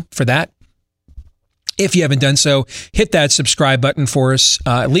thank you for that. If you haven't done so, hit that subscribe button for us.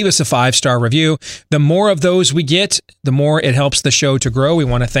 Leave us a 5-star review. The more of those we get, the more it helps the show to grow. We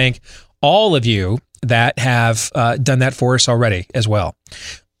want to thank all of you that have done that for us already as well.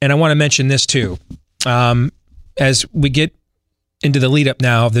 And I want to mention this too. As we get into the lead up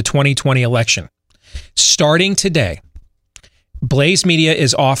now of the 2020 election, starting today, Blaze Media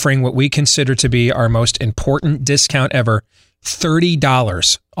is offering what we consider to be our most important discount ever,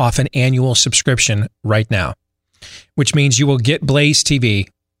 $30 off an annual subscription right now, which means you will get Blaze TV,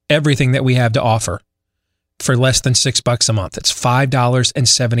 everything that we have to offer, for less than $6 a month. It's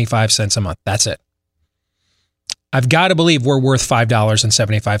 $5.75 a month. That's it. I've got to believe we're worth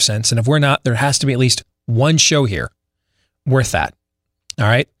 $5.75. And if we're not, there has to be at least one show here worth that. All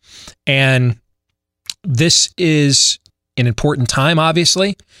right. And this is an important time,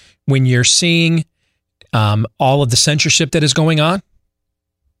 obviously, when you're seeing all of the censorship that is going on.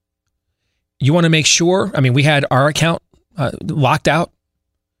 You want to make sure, we had our account locked out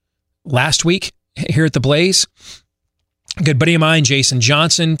last week here at the Blaze. A good buddy of mine, Jason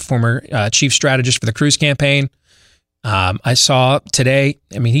Johnson, former chief strategist for the Cruz campaign. I saw today,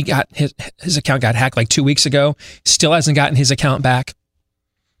 he got his account got hacked like 2 weeks ago. Still hasn't gotten his account back.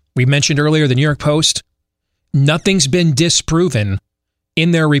 We mentioned earlier the New York Post. Nothing's been disproven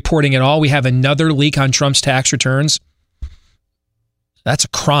in their reporting at all. We have another leak on Trump's tax returns. That's a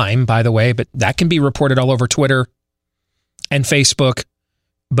crime, by the way, but that can be reported all over Twitter and Facebook.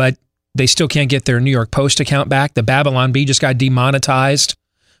 But they still can't get their New York Post account back. The Babylon Bee just got demonetized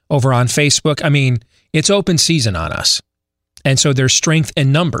over on Facebook. It's open season on us. And so there's strength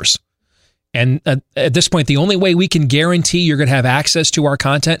in numbers. And at this point, the only way we can guarantee you're going to have access to our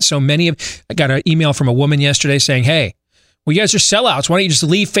content, I got an email from a woman yesterday saying, hey, Well, you guys are sellouts. Why don't you just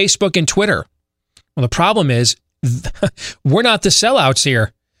leave Facebook and Twitter? Well, the problem is we're not the sellouts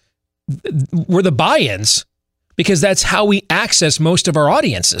here. We're the buy-ins, because that's how we access most of our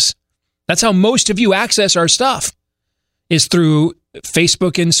audiences. That's how most of you access our stuff, is through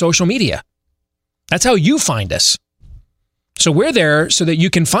Facebook and social media. That's how you find us. So we're there so that you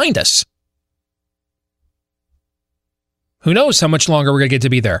can find us. Who knows how much longer we're going to get to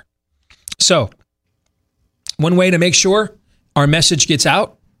be there. So one way to make sure our message gets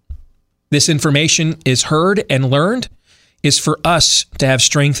out, this information is heard and learned, is for us to have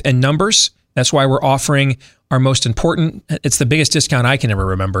strength in numbers. That's why we're offering our most important, it's the biggest discount I can ever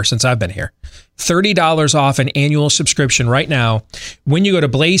remember since I've been here. $30 off an annual subscription right now. When you go to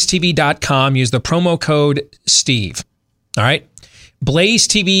blazetv.com, use the promo code Steve. All right?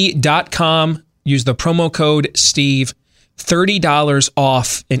 blazetv.com, use the promo code Steve. $30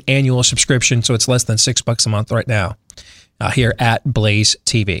 off an annual subscription, so it's less than $6 a month right now here at Blaze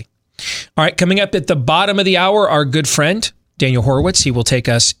TV. All right, coming up at the bottom of the hour, our good friend, Daniel Horowitz. He will take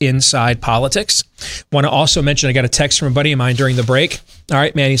us inside politics. Want to also mention, I got a text from a buddy of mine during the break. All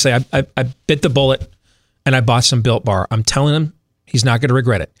right, man, he said, I bit the bullet and I bought some Built Bar. I'm telling him he's not going to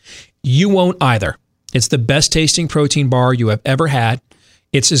regret it. You won't either. It's the best tasting protein bar you have ever had.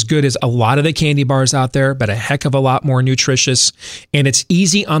 It's as good as a lot of the candy bars out there, but a heck of a lot more nutritious. And it's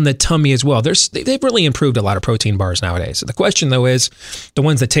easy on the tummy as well. They've really improved a lot of protein bars nowadays. The question, though, is the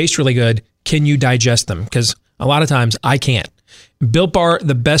ones that taste really good, can you digest them? Because a lot of times I can't. Built Bar,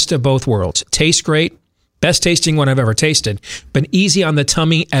 the best of both worlds. Tastes great. Best tasting one I've ever tasted, but easy on the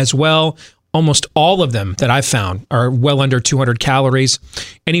tummy as well. Almost all of them that I've found are well under 200 calories,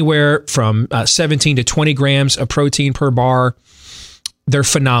 anywhere from 17 to 20 grams of protein per bar. They're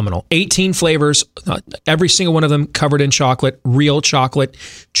phenomenal. 18 flavors, every single one of them covered in chocolate, real chocolate.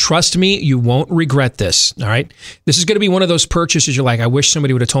 Trust me, you won't regret this, all right? This is going to be one of those purchases you're like, I wish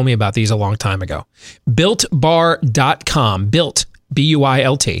somebody would have told me about these a long time ago. BuiltBar.com. Built,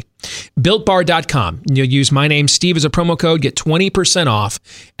 B-U-I-L-T. BuiltBar.com. You'll use my name, Steve, as a promo code. Get 20% off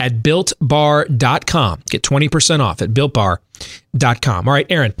at BuiltBar.com. Get 20% off at BuiltBar.com. All right,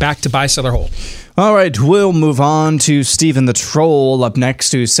 Aaron, back to buy, sell, or hold. All right, we'll move on to Stephen the Troll up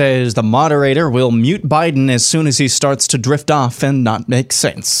next, who says the moderator will mute Biden as soon as he starts to drift off and not make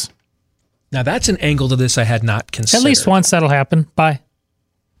sense. Now, that's an angle to this I had not considered. At least once that'll happen. Bye.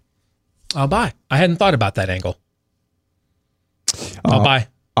 I'll buy. I hadn't thought about that angle. I'll buy.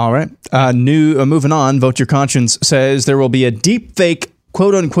 All right. Moving on, Vote Your Conscience says there will be a deep fake,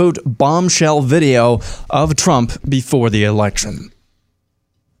 quote unquote, bombshell video of Trump before the election.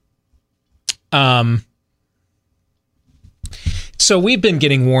 So we've been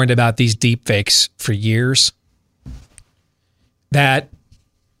getting warned about these deep fakes for years. That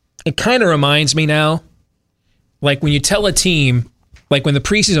it kind of reminds me now, like when you tell a team, like when the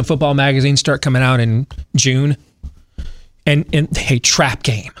preseason football magazines start coming out in June, and hey, trap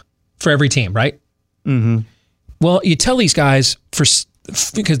game for every team, right? Mm-hmm. Well, you tell these guys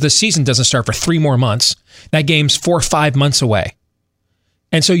because the season doesn't start for 3 more months. That game's 4 or 5 months away.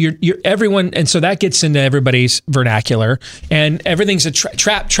 And so you're everyone, and so that gets into everybody's vernacular, and everything's a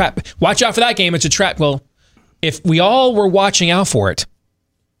trap. Watch out for that game. It's a trap. Well, if we all were watching out for it,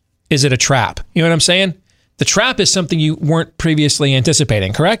 is it a trap? You know what I'm saying? The trap is something you weren't previously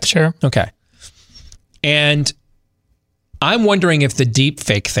anticipating, correct? Sure. Okay. And I'm wondering if the deep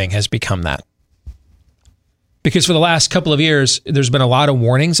fake thing has become that. Because for the last couple of years, there's been a lot of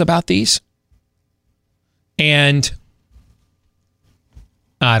warnings about these. And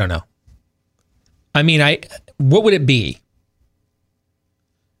I don't know. I mean, what would it be?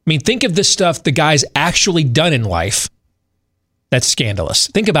 I mean, think of this stuff the guy's actually done in life. That's scandalous.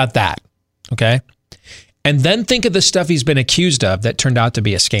 Think about that, okay? And then think of the stuff he's been accused of that turned out to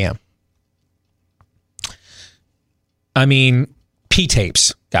be a scam. I mean,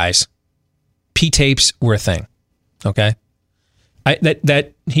 P-tapes, guys. P-tapes were a thing, okay?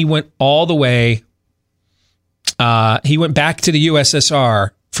 That he went all the way. He went back to the USSR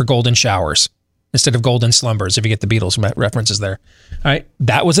for golden showers instead of golden slumbers, if you get the Beatles references there. All right,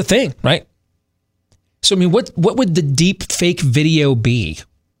 that was a thing, right? So, I mean, what would the deep fake video be?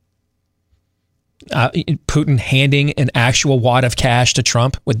 Putin handing an actual wad of cash to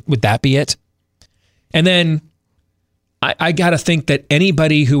Trump? Would that be it? And then I got to think that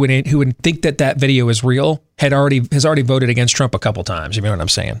anybody who would think that video is real has already voted against Trump a couple times. You know what I'm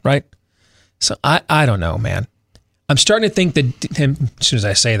saying, right? So I don't know, man. I'm starting to think that as soon as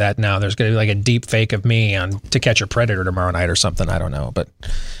I say that now, there's going to be like a deep fake of me on To Catch a Predator tomorrow night or something. I don't know. But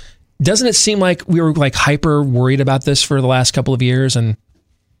doesn't it seem like we were like hyper worried about this for the last couple of years and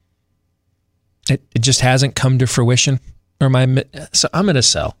it just hasn't come to fruition? So I'm going to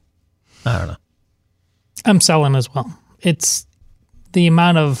sell. I don't know. I'm selling as well. It's the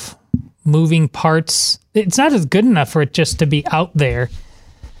amount of moving parts. It's not as good enough for it just to be out there.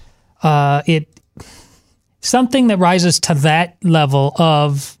 Something that rises to that level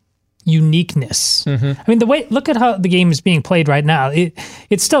of uniqueness. I mean, look at how the game is being played right now.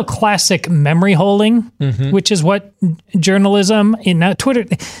 It's still classic memory holding, which is what journalism in Twitter,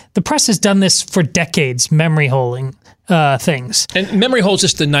 the press has done this for decades, memory holding things. And memory hold's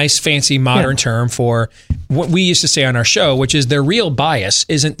just a nice, fancy, modern term for what we used to say on our show, which is their real bias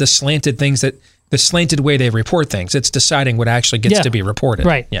isn't the slanted way they report things. It's deciding what actually gets to be reported.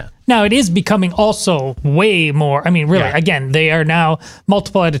 Right. Yeah. Now, it is becoming also way more, I mean, really, again, they are now,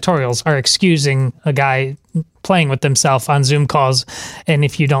 multiple editorials are excusing a guy playing with himself on Zoom calls, and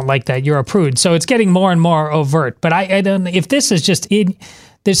if you don't like that, you're a prude. So it's getting more and more overt. But I don't, if this is just,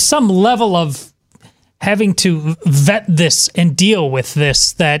 there's some level of having to vet this and deal with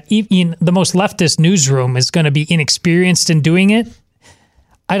this that even the most leftist newsroom is going to be inexperienced in doing it.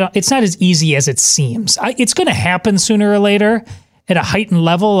 It's not as easy as it seems. It's going to happen sooner or later at a heightened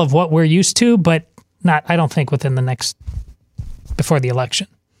level of what we're used to, but I don't think before the election.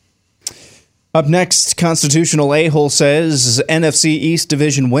 Up next, Constitutional A-hole says NFC East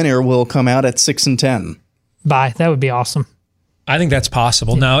Division winner will come out at 6-10. Bye. That would be awesome. I think that's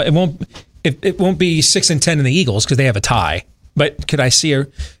possible. Now, it won't be 6-10 in the Eagles because they have a tie, but could I see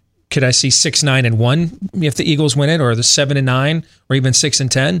 6-9-1 if the Eagles win it, or the 7-9, or even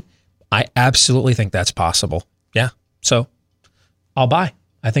 6-10? I absolutely think that's possible. Yeah. So I'll buy.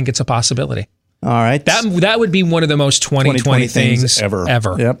 I think it's a possibility. All right. That would be one of the most 2020 things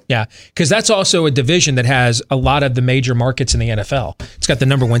ever. Yep. Yeah. Because that's also a division that has a lot of the major markets in the NFL. It's got the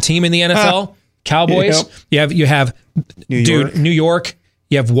number one team in the NFL, Cowboys. Yep. You have New York.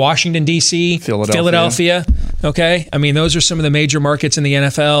 You have Washington, D.C., Philadelphia. Okay. I mean, those are some of the major markets in the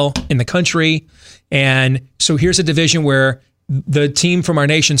NFL, in the country. And so here's a division where the team from our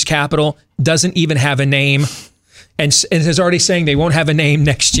nation's capital doesn't even have a name and is already saying they won't have a name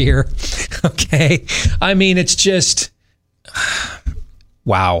next year. Okay. I mean, it's just,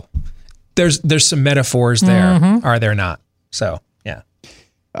 wow. There's some metaphors there, are there not? So, yeah.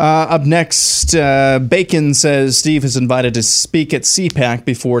 Up next, Bacon says Steve is invited to speak at CPAC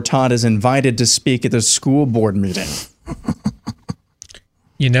before Todd is invited to speak at the school board meeting.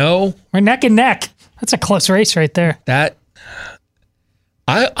 We're neck and neck. That's a close race right there. That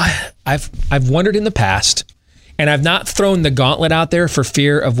I've wondered in the past, and I've not thrown the gauntlet out there for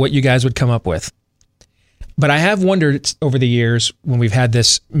fear of what you guys would come up with. But I have wondered over the years when we've had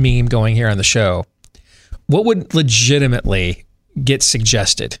this meme going here on the show, what would legitimately get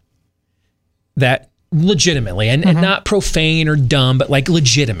suggested, that legitimately and not profane or dumb, but like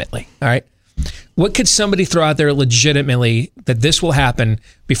legitimately. All right. What could somebody throw out there legitimately that this will happen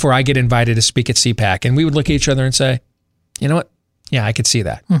before I get invited to speak at CPAC? And we would look at each other and say, you know what? Yeah, I could see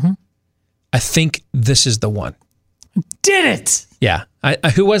that. I think this is the one. Did it. Yeah.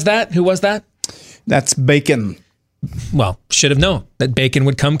 Who was that? That's Bacon. Well, should have known that Bacon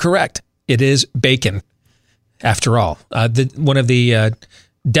would come correct. It is bacon. After all, one of the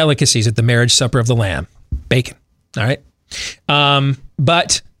delicacies at the marriage supper of the Lamb, bacon. All right,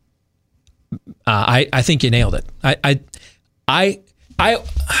 but I think you nailed it.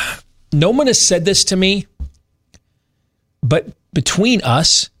 No one has said this to me, but between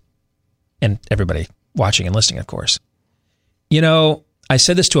us and everybody watching and listening, of course, I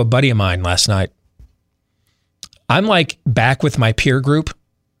said this to a buddy of mine last night. I'm like back with my peer group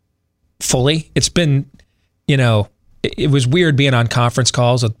fully. It's been. It was weird being on conference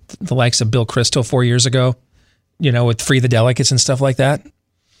calls with the likes of Bill Kristol 4 years ago, with Free the Delegates and stuff like that.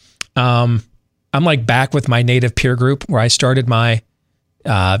 I'm like back with my native peer group where I started my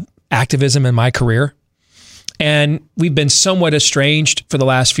activism in my career. And we've been somewhat estranged for the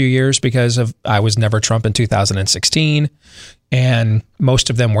last few years because I was never Trump in 2016, and most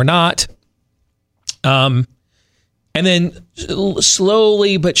of them were not. And then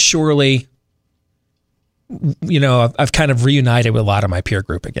slowly but surely, I've kind of reunited with a lot of my peer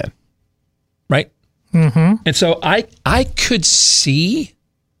group again. Right? And so I could see,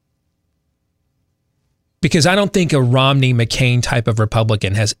 because I don't think a Romney-McCain type of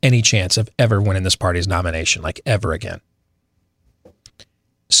Republican has any chance of ever winning this party's nomination, like ever again.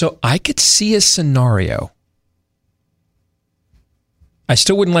 So I could see a scenario. I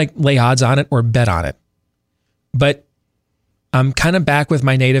still wouldn't lay odds on it or bet on it, but I'm kind of back with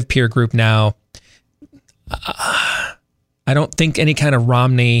my native peer group now. I don't think any kind of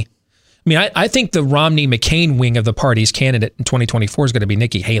Romney. I mean, I think the Romney-McCain wing of the party's candidate in 2024 is going to be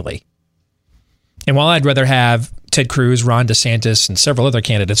Nikki Haley. And while I'd rather have Ted Cruz, Ron DeSantis, and several other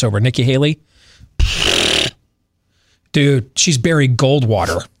candidates over Nikki Haley. Dude, she's buried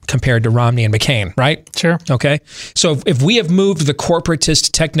Goldwater compared to Romney and McCain, right? Sure. Okay. So if we have moved the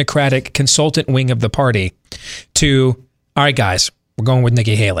corporatist, technocratic, consultant wing of the party to, all right, guys, we're going with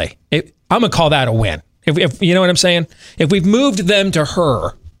Nikki Haley. I'm going to call that a win. If you know what I'm saying? If we've moved them to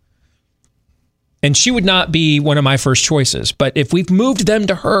her, and she would not be one of my first choices, but if we've moved them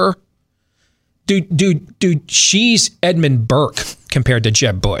to her, dude, she's Edmund Burke compared to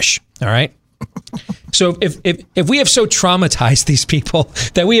Jeb Bush. All right. So if we have so traumatized these people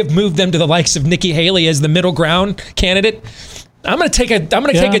that we have moved them to the likes of Nikki Haley as the middle ground candidate, I'm going to take a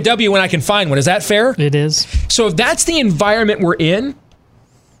W when I can find one. Is that fair? It is. So if that's the environment we're in,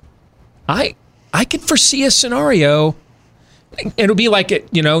 I could foresee a scenario. It'll be like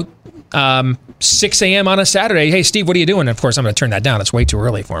 6 a.m. on a Saturday. Hey, Steve, what are you doing? And of course, I'm going to turn that down. It's way too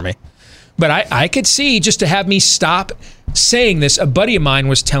early for me. But I could see, just to have me stop saying this, a buddy of mine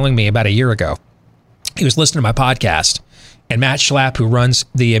was telling me about a year ago. He was listening to my podcast, and Matt Schlapp, who runs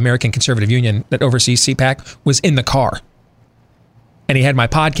the American Conservative Union that oversees CPAC, was in the car. And he had my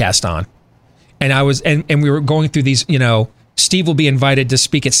podcast on. And I was, and we were going through these, Steve will be invited to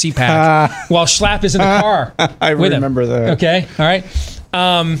speak at CPAC while Schlapp is in the car. I with remember him. that. Okay. All right.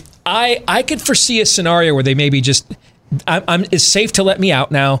 I could foresee a scenario where they maybe just, it's safe to let me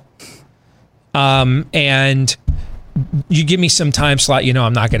out now. And you give me some time slot,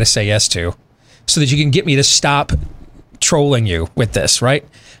 I'm not going to say yes to, so that you can get me to stop trolling you with this, right?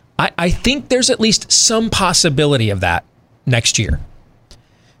 I think there's at least some possibility of that next year.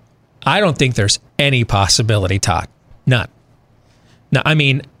 I don't think there's any possibility, Todd. None. Now, I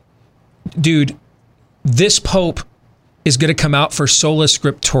mean, dude, this Pope is going to come out for sola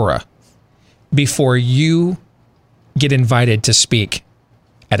scriptura before you get invited to speak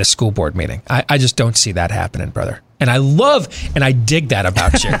at a school board meeting. I just don't see that happening, brother. And I dig that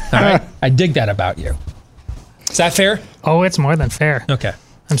about you. All right? I dig that about you. Is that fair? Oh, it's more than fair. Okay.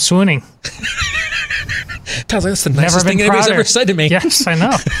 I'm swooning. That's the nicest thing anybody's ever said to me. Yes, I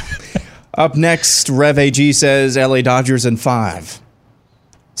know. Up next, Rev AG says LA Dodgers in 5.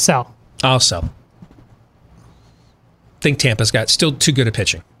 Sell. I'll sell. Think Tampa's got still too good at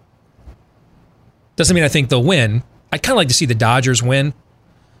pitching. Doesn't mean I think they'll win. I'd kind of like to see the Dodgers win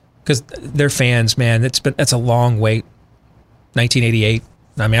because their fans, man, that's a long wait. 1988.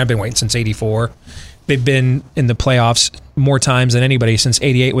 I mean, I've been waiting since 84. They've been in the playoffs more times than anybody since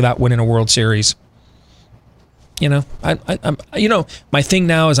 88 without winning a World Series. I'm my thing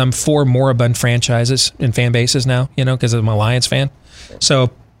now is I'm for moribund franchises and fan bases now, because I'm a Lions fan.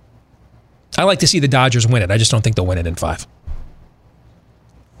 So I like to see the Dodgers win it. I just don't think they'll win it in 5.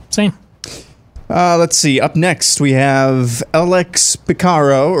 Same. Let's see. Up next, we have Alex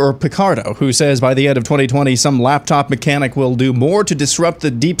Picardo, who says by the end of 2020, some laptop mechanic will do more to disrupt the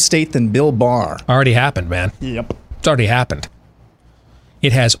deep state than Bill Barr. Already happened, man. Yep. It's already happened.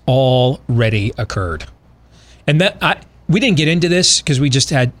 It has already occurred. And we didn't get into this because we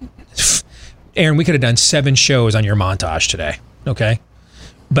just had, Aaron, we could have done 7 shows on your montage today, okay?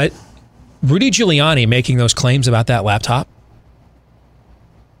 But Rudy Giuliani making those claims about that laptop,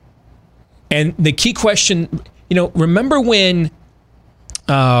 and the key question, remember when,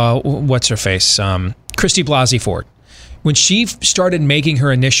 what's her face, Christy Blasey Ford, when she started making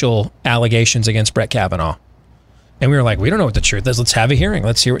her initial allegations against Brett Kavanaugh, and we were like, we don't know what the truth is. Let's have a hearing.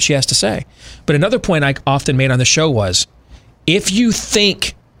 Let's hear what she has to say. But another point I often made on the show was, if you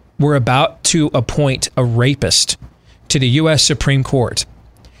think we're about to appoint a rapist to the U.S. Supreme Court,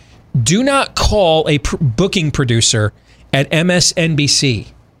 do not call a booking producer at MSNBC.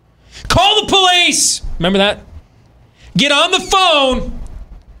 Call the police! Remember that? Get on the phone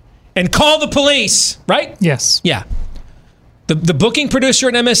and call the police, right? Yes. Yeah. The booking producer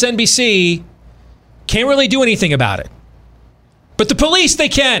at MSNBC can't really do anything about it. But the police, they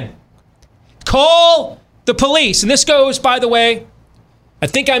can. Call the police. And this goes, by the way, I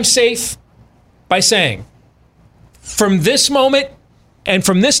think I'm safe by saying, from this moment and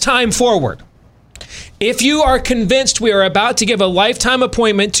from this time forward, if you are convinced we are about to give a lifetime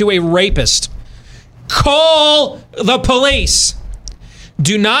appointment to a rapist, call the police.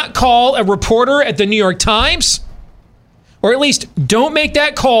 Do not call a reporter at the New York Times, or at least don't make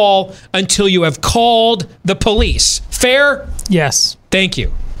that call until you have called the police. Fair? Yes. Thank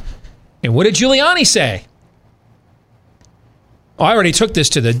you. And what did Giuliani say? Oh, I already took this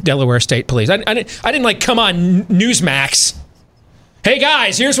to the Delaware State Police. I didn't come on Newsmax. Hey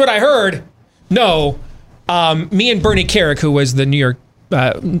guys, here's what I heard. No, me and Bernie Carrick, who was the New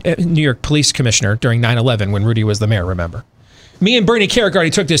York Police Commissioner during 9/11 when Rudy was the mayor, remember? Me and Bernie Carrick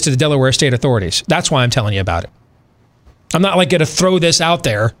already took this to the Delaware State authorities. That's why I'm telling you about it. I'm not like going to throw this out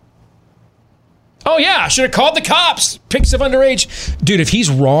there. Oh yeah, I should have called the cops. Pics of underage. Dude, if he's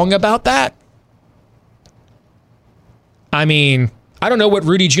wrong about that, I mean, I don't know what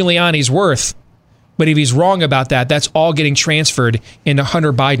Rudy Giuliani's worth, but if he's wrong about that, that's all getting transferred into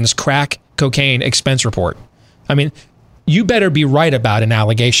Hunter Biden's crack cocaine expense report. I mean, you better be right about an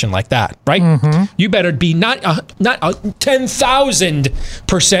allegation like that, right? Mm-hmm. You better be not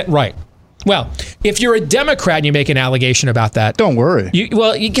 10,000% right. Well, if you're a Democrat and you make an allegation about that, don't worry.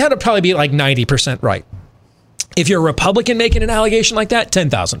 You got to probably be like 90% right. If you're a Republican making an allegation like that,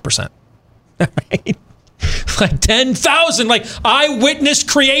 10,000%. All right? Like 10,000, like eyewitness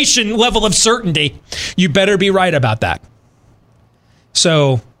creation level of certainty. You better be right about that.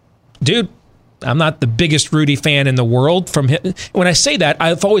 So, dude, I'm not the biggest Rudy fan in the world from him. When I say that,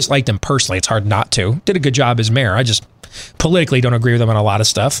 I've always liked him personally. It's hard not to. Did a good job as mayor. I just politically don't agree with him on a lot of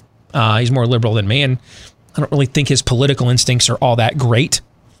stuff. He's more liberal than me, and I don't really think his political instincts are all that great.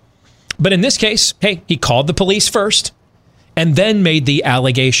 But in this case, hey, he called the police first and then made the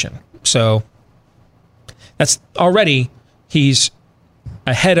allegation. So that's already, he's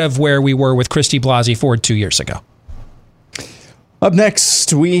ahead of where we were with Christy Blasey Ford 2 years ago. Up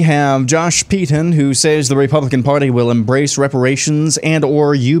next, we have Josh Peaton, who says the Republican Party will embrace reparations and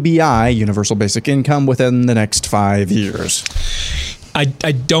or UBI, Universal Basic Income, within the next 5 years. I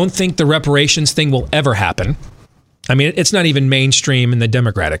don't think the reparations thing will ever happen. I mean, it's not even mainstream in the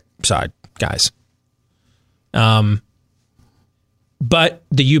Democratic side, guys. But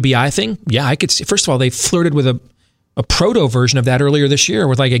the UBI thing, yeah, I could see. First of all, they flirted with a proto version of that earlier this year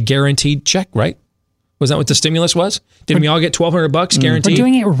with like a guaranteed check, right? Was that what the stimulus was? Didn't we all get $1,200 guaranteed? We're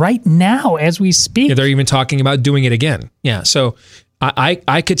doing it right now as we speak. Yeah, they're even talking about doing it again. Yeah, so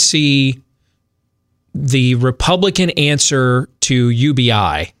I could see the Republican answer to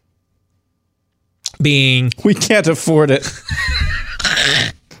UBI being, we can't afford it.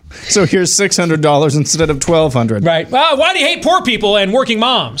 So here's $600 instead of $1,200. Right. Well, why do you hate poor people and working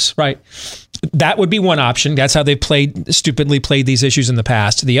moms? Right. That would be one option. That's how they've stupidly played these issues in the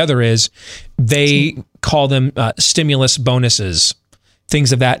past. The other is they call them stimulus bonuses,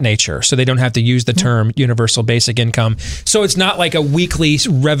 things of that nature. So they don't have to use the term universal basic income. So it's not like a weekly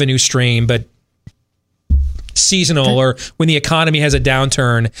revenue stream, but seasonal, or when the economy has a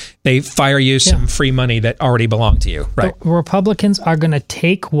downturn, they fire you some free money that already belonged to you. Right. The Republicans are going to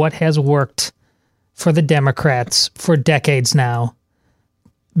take what has worked for the Democrats for decades now,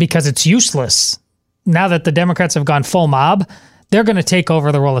 because it's useless. Now that the Democrats have gone full mob, they're going to take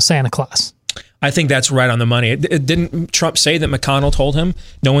over the role of Santa Claus. I think that's right on the money. Didn't Trump say that McConnell told him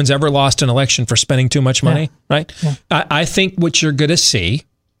no one's ever lost an election for spending too much money? Yeah. Right. Yeah. I think what you're going to see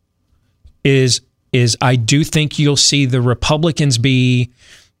is I do think you'll see the Republicans be,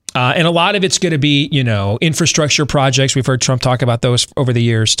 and a lot of it's going to be, infrastructure projects. We've heard Trump talk about those over the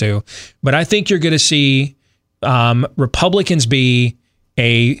years too. But I think you're going to see Republicans be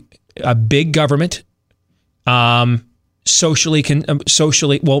a big government, more socially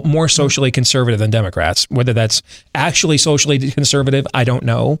conservative than Democrats. Whether that's actually socially conservative, I don't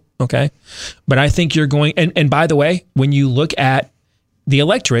know. Okay, but I think you're going. And by the way, when you look at the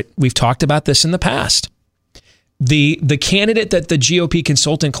electorate, we've talked about this in the past. The candidate that the GOP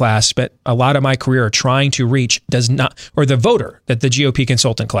consultant class spent a lot of my career trying to reach does not, or the voter that the GOP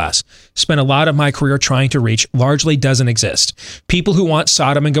consultant class spent a lot of my career trying to reach largely doesn't exist. People who want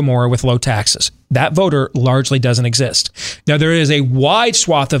Sodom and Gomorrah with low taxes. That voter largely doesn't exist. Now, there is a wide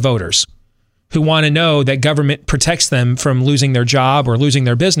swath of voters who want to know that government protects them from losing their job or losing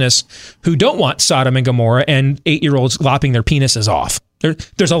their business, who don't want Sodom and Gomorrah and 8-year-olds lopping their penises off.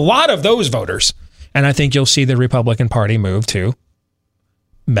 There's a lot of those voters. And I think you'll see the Republican Party move to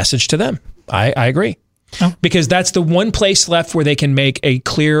message to them. I agree. Oh. Because that's the one place left where they can make a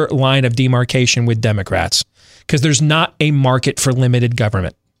clear line of demarcation with Democrats. Because there's not a market for limited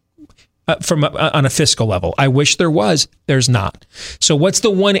government on a fiscal level. I wish there was. There's not. So what's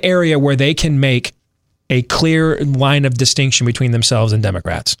the one area where they can make a clear line of distinction between themselves and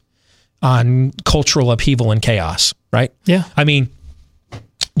Democrats? On cultural upheaval and chaos, right? Yeah. I mean,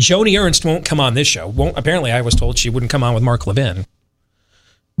 Joni Ernst won't come on this show. Apparently, I was told she wouldn't come on with Mark Levin.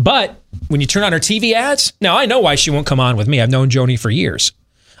 But when you turn on her TV ads, now I know why she won't come on with me. I've known Joni for years.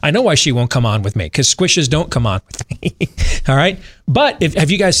 I know why she won't come on with me, because squishes don't come on with me. All right? But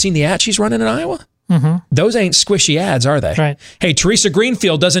have you guys seen the ad she's running in Iowa? Mm-hmm. Those ain't squishy ads, are they? Right. Hey, Teresa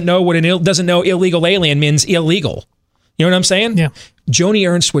Greenfield doesn't know illegal alien means illegal. You know what I'm saying? Yeah. Joni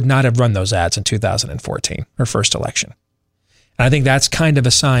Ernst would not have run those ads in 2014, her first election. And I think that's kind of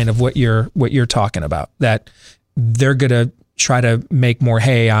a sign of what you're talking about, that they're going to try to make more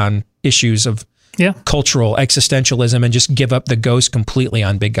hay on issues of cultural existentialism and just give up the ghost completely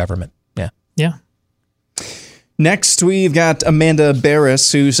on big government. Yeah. Yeah. Next, we've got Amanda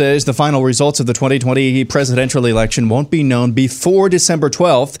Barris, who says the final results of the 2020 presidential election won't be known before December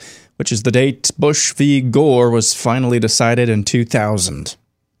 12th, which is the date Bush v. Gore was finally decided in 2000.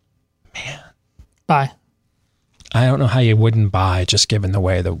 Man. Bye. I don't know how you wouldn't buy, just given the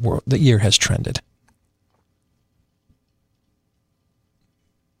way the year has trended.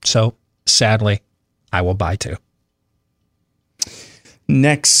 So, sadly, I will buy too.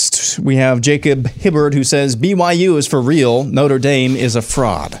 Next, we have Jacob Hibbard, who says BYU is for real. Notre Dame is a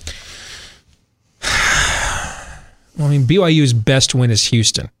fraud. Well, I mean, BYU's best win is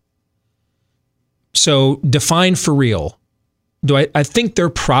Houston. So define for real. I think they're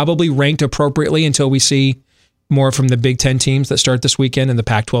probably ranked appropriately until we see more from the Big Ten teams that start this weekend and the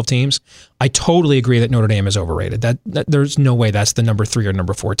Pac-12 teams. I totally agree that Notre Dame is overrated. That there's no way that's the number 3 or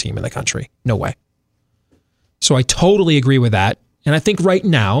number 4 team in the country. No way. So I totally agree with that. And I think right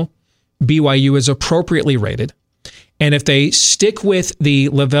now, BYU is appropriately rated. And if they stick with the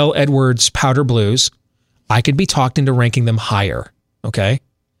Lavelle Edwards Powder Blues, I could be talked into ranking them higher. Okay?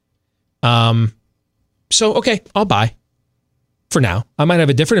 So, okay, I'll buy. For now. I might have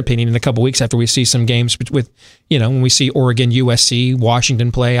a different opinion in a couple weeks after we see some games with, when we see Oregon, USC,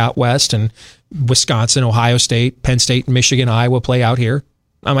 Washington play out west, and Wisconsin, Ohio State, Penn State, Michigan, Iowa play out here.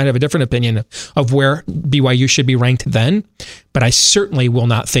 I might have a different opinion of where BYU should be ranked then, but I certainly will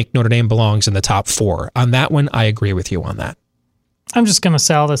not think Notre Dame belongs in the top 4. On that one, I agree with you on that. I'm just going to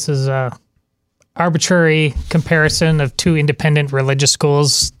sell this as a arbitrary comparison of 2 independent religious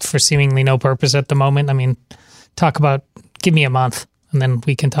schools for seemingly no purpose at the moment. I mean, give me a month, and then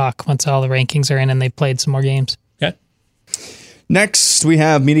we can talk once all the rankings are in and they've played some more games. Okay. Next, we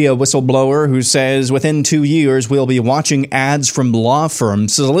have media whistleblower who says within 2 years, we'll be watching ads from law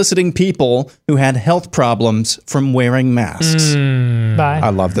firms soliciting people who had health problems from wearing masks. Bye. I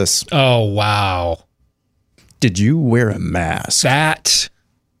love this. Oh, wow. Did you wear a mask?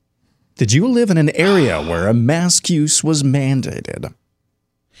 Did you live in an area where a mask use was mandated?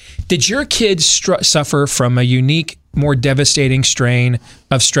 Did your kids suffer from a unique, more devastating strain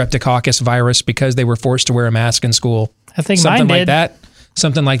of streptococcus virus because they were forced to wear a mask in school? I think something mine like did. that.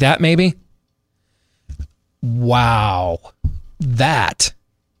 Something like that, maybe. Wow, that's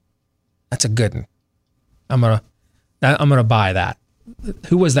a good one. I'm gonna buy that.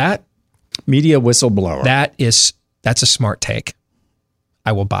 Who was that? Media whistleblower. That's a smart take.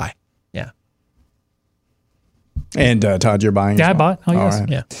 I will buy. Yeah. And Todd, you're buying. Yeah, as well? I bought. Oh, yes. Right.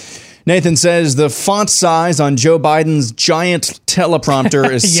 Yeah. Nathan says the font size on Joe Biden's giant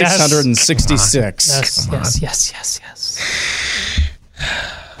teleprompter is Yes. 666. Yes.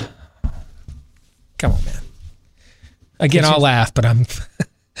 Come on, man. Again, I'll laugh, but I'm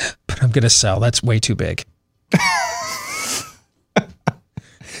gonna sell. That's way too big.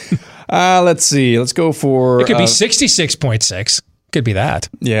 Let's see. Let's go for. It could be 66.6. Could be that.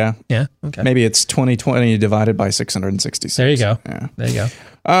 Yeah. Yeah. Okay. Maybe it's 2020 divided by 666. There you go. Yeah. There you go.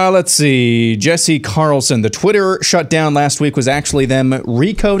 Let's see. Jesse Carlson. The Twitter shutdown last week was actually them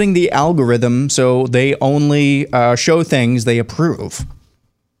recoding the algorithm so they only show things they approve.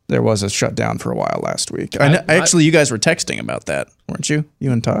 There was a shutdown for a while last week. Actually, you guys were texting about that, weren't you?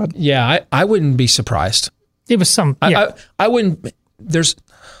 You and Todd? Yeah, I wouldn't be surprised. It was some. Yeah. I wouldn't.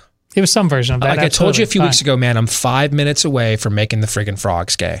 It was some version of that. Like I told you a few weeks ago, man, I'm 5 minutes away from making the friggin'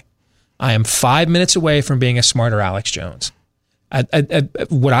 frogs gay. I am 5 minutes away from being a smarter Alex Jones.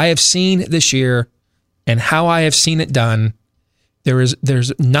 What I have seen this year and how I have seen it done,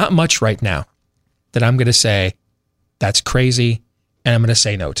 there's not much right now that I'm going to say that's crazy and I'm going to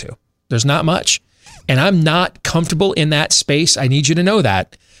say no to. There's not much. And I'm not comfortable in that space. I need you to know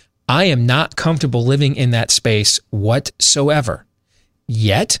that. I am not comfortable living in that space whatsoever.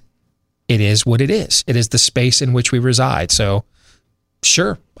 Yet, it is what it is. It is the space in which we reside. So,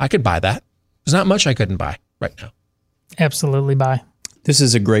 sure, I could buy that. There's not much I couldn't buy right now. Absolutely buy. This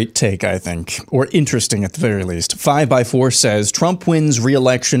is a great take, I think, or interesting at the very least. 5x4 says Trump wins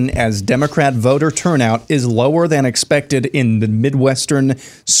re-election as Democrat voter turnout is lower than expected in the Midwestern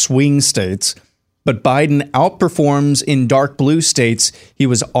swing states, but Biden outperforms in dark blue states he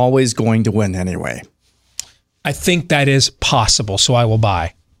was always going to win anyway. I think that is possible, so I will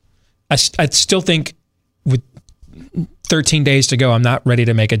buy. I still think with 13 days to go, I'm not ready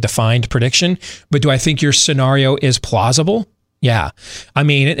to make a defined prediction, but do I think your scenario is plausible? Yeah. I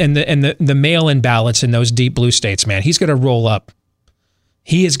mean, and the mail-in ballots in those deep blue states, man, he's going to roll up.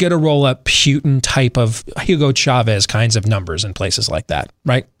 He is going to roll up Putin type of Hugo Chavez kinds of numbers in places like that,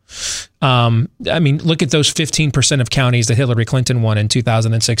 right? I mean, look at those 15% of counties that Hillary Clinton won in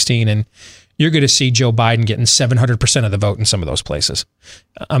 2016, and you're going to see Joe Biden getting 700% of the vote in some of those places.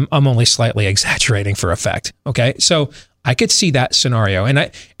 I'm only slightly exaggerating for effect. Okay, so I could see that scenario,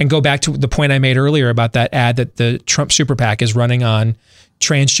 and go back to the point I made earlier about that ad that the Trump super PAC is running on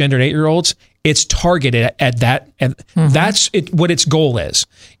transgendered 8-year-olds. It's targeted at that, and that's it. What its goal is.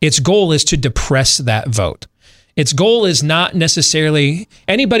 Its goal is to depress that vote. Its goal is not necessarily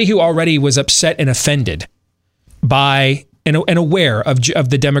anybody who already was upset and offended by and aware of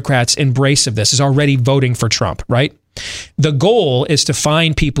the Democrats' embrace of this is already voting for Trump, right? The goal is to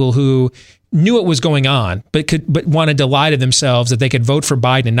find people who knew it was going on, but wanted to lie to themselves that they could vote for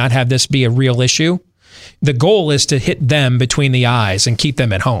Biden and not have this be a real issue. The goal is to hit them between the eyes and keep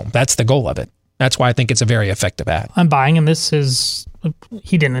them at home. That's the goal of it. That's why I think it's a very effective ad. I'm buying, and this is,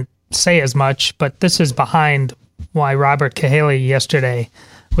 he didn't say as much, but this is behind why Robert Cahaly yesterday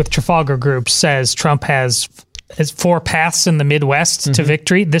with Trafalgar Group says Trump has 4 paths in the Midwest to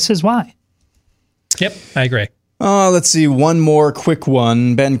victory. This is why. Yep, I agree. Let's see, one more quick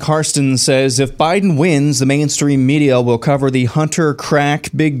one. Ben Carsten says, if Biden wins, the mainstream media will cover the Hunter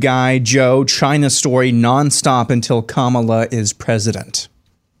crack big guy Joe China story nonstop until Kamala is president.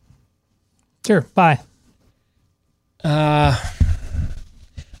 Sure, bye. I'm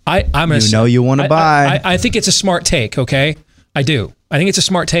gonna you want to buy. I think it's a smart take, okay? I do. I think it's a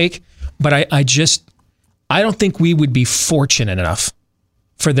smart take, but I don't think we would be fortunate enough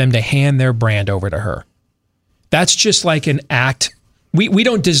for them to hand their brand over to her. That's just like an act. We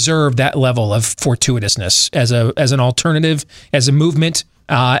don't deserve that level of fortuitousness as an alternative, as a movement,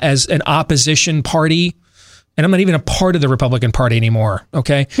 as an opposition party. And I'm not even a part of the Republican Party anymore.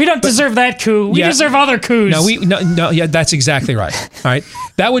 Okay, we don't deserve that coup. We deserve other coups. No, yeah, that's exactly right. All right,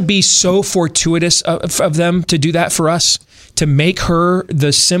 that would be so fortuitous of them to do that for us, to make her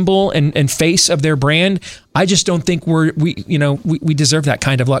the symbol and face of their brand. I just don't think we deserve that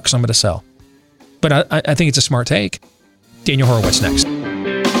kind of luck. So I'm going to sell. But I think it's a smart take. Daniel Horowitz next.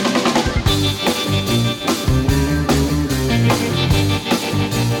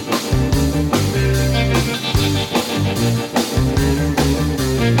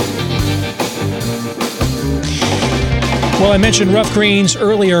 Well, I mentioned Rough Greens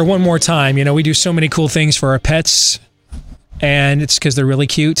earlier one more time. You know, we do so many cool things for our pets, and it's because they're really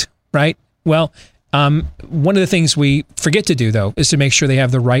cute, right? Well, one of the things we forget to do, though, is to make sure they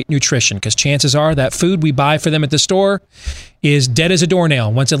have the right nutrition, because chances are that food we buy for them at the store is dead as a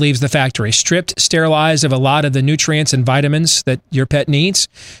doornail once it leaves the factory, stripped, sterilized of a lot of the nutrients and vitamins that your pet needs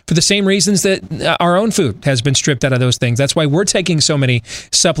for the same reasons that our own food has been stripped out of those things. That's why we're taking so many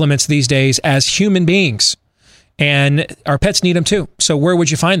supplements these days as human beings, and our pets need them too. So where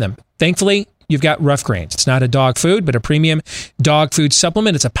would you find them? Thankfully, you've got Rough Greens. It's not a dog food, but a premium dog food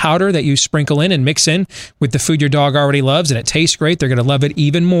supplement. It's a powder that you sprinkle in and mix in with the food your dog already loves, and it tastes great. They're going to love it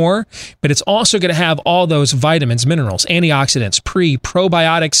even more. But it's also going to have all those vitamins, minerals, antioxidants,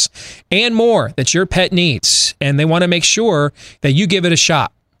 probiotics, and more that your pet needs. And they want to make sure that you give it a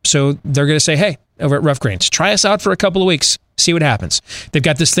shot. So they're going to say, hey, over at Rough Greens, try us out for a couple of weeks. See what happens. They've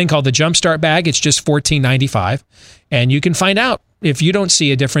got this thing called the Jumpstart Bag. It's just $14.95. And you can find out if you don't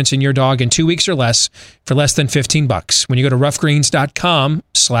see a difference in your dog in 2 weeks or less for less than $15 when you go to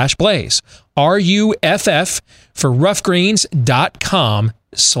roughgreens.com/blaze. RUFF for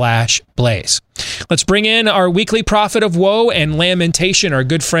roughgreens.com/blaze. Let's bring in our weekly prophet of woe and lamentation, our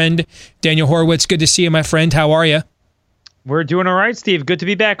good friend Daniel Horowitz. Good to see you, my friend. How are you? We're doing all right, Steve. Good to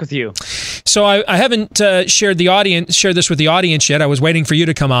be back with you. So I haven't shared this with the audience yet. I was waiting for you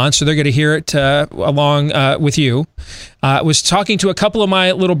to come on, so they're going to hear it along with you. I was talking to a couple of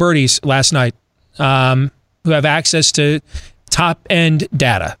my little birdies last night who have access to top-end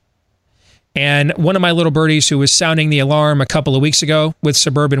data. And one of my little birdies who was sounding the alarm a couple of weeks ago with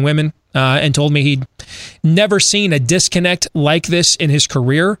suburban women and told me he'd never seen a disconnect like this in his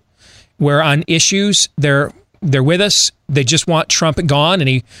career, where on issues they're with us. They just want Trump gone, and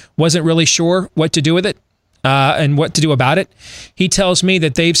he wasn't really sure what to do with it and what to do about it. He tells me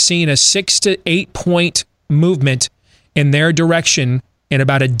that they've seen a 6 to 8 point movement in their direction in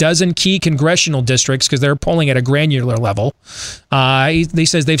about a dozen key congressional districts, because they're polling at a granular level. He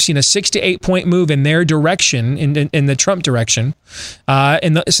says they've seen a 6 to 8 point move in their direction, in the Trump direction,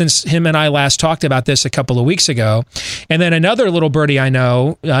 since him and I last talked about this a couple of weeks ago. And then another little birdie I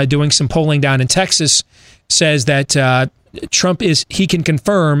know doing some polling down in Texas says that he can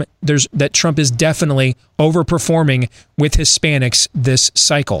confirm that Trump is definitely overperforming with Hispanics this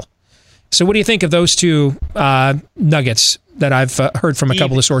cycle. So what do you think of those two nuggets that I've heard from a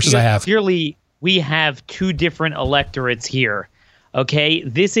couple of sources I have? Clearly, we have two different electorates here. Okay,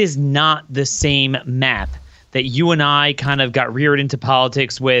 this is not the same map that you and I kind of got reared into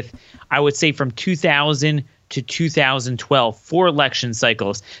politics with, I would say from 2000 to 2012, 4 election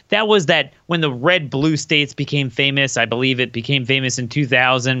cycles. That was that when the red-blue states became famous. I believe it became famous in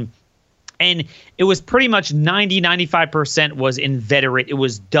 2000. And it was pretty much 95% was inveterate. It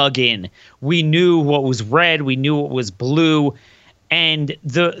was dug in. We knew what was red. We knew what was blue. And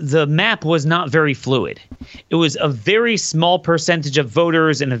the map was not very fluid. It was a very small percentage of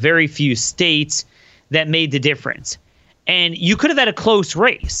voters in a very few states that made the difference. And you could have had a close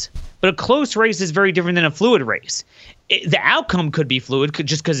race, but a close race is very different than a fluid race. The outcome could be fluid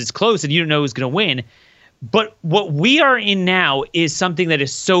just because it's close and you don't know who's going to win. But what we are in now is something that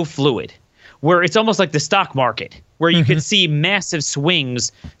is so fluid, where it's almost like the stock market, where you can see massive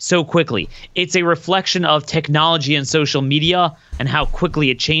swings so quickly. It's a reflection of technology and social media and how quickly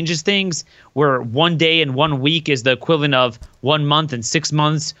it changes things, where 1 day and 1 week is the equivalent of 1 month and 6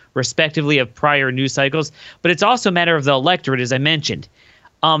 months, respectively, of prior news cycles. But it's also a matter of the electorate, as I mentioned.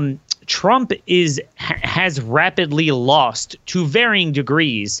 Trump has rapidly lost, to varying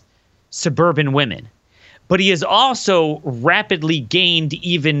degrees, suburban women. But he has also rapidly gained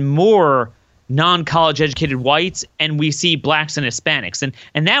even more non-college educated whites, and we see blacks and Hispanics.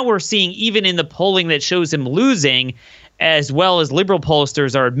 And that we're seeing even in the polling that shows him losing, as well as liberal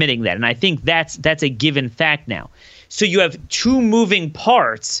pollsters are admitting that. And I think that's a given fact now. So you have 2 moving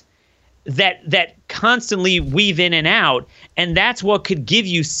parts that constantly weave in and out, and that's what could give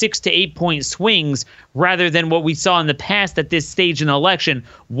you 6 to 8 point swings rather than what we saw in the past at this stage in the election,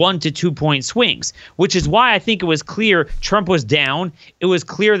 1 to 2 point swings, which is why I think it was clear Trump was down. It was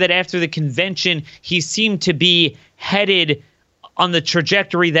clear that after the convention, he seemed to be headed on the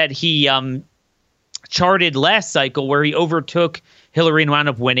trajectory that he charted last cycle, where he overtook Hillary and wound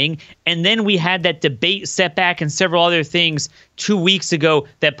up winning. And then we had that debate setback and several other things 2 weeks ago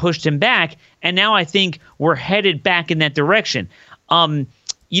that pushed him back. And now I think we're headed back in that direction.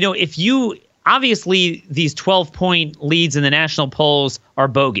 If you obviously these 12-point leads in the national polls are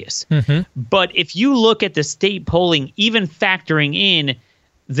bogus. But if you look at the state polling, even factoring in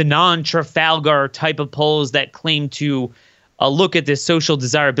the non-Trafalgar type of polls that claim to look at this social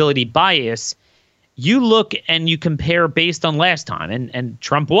desirability bias, you look and you compare based on last time, and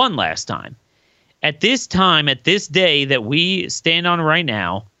Trump won last time. At this time, at this day that we stand on right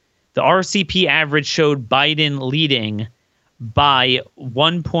now, the RCP average showed Biden leading by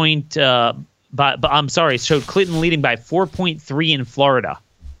showed Clinton leading by 4.3 in Florida.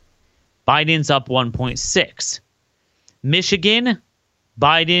 Biden's up 1.6. Michigan,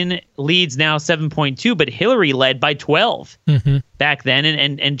 Biden leads now 7.2, but Hillary led by 12 back then,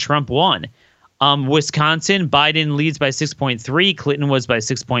 and Trump won. Wisconsin, Biden leads by 6.3. Clinton was by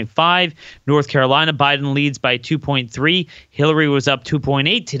 6.5. North Carolina, Biden leads by 2.3. Hillary was up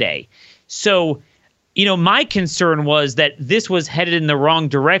 2.8 today. So, my concern was that this was headed in the wrong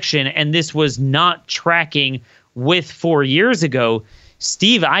direction and this was not tracking with 4 years ago.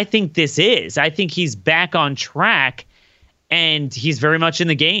 Steve, I think this is. I think he's back on track and he's very much in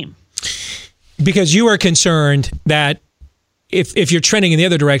the game. Because you are concerned that if you're trending in the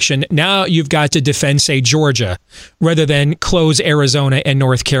other direction, now you've got to defend, say, Georgia, rather than close Arizona and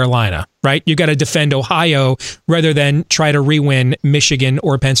North Carolina, right? You've got to defend Ohio rather than try to re-win Michigan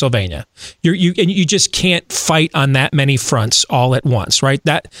or Pennsylvania. You just can't fight on that many fronts all at once, right?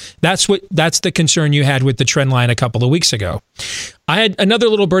 That's the concern you had with the trend line a couple of weeks ago. I had another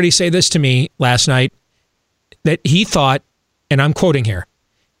little birdie say this to me last night, that he thought, and I'm quoting here,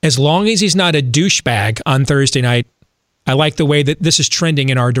 as long as he's not a douchebag on Thursday night, I like the way that this is trending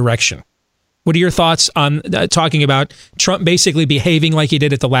in our direction. What are your thoughts on talking about Trump basically behaving like he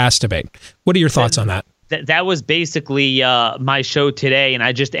did at the last debate? What are your thoughts on that? That was basically my show today, and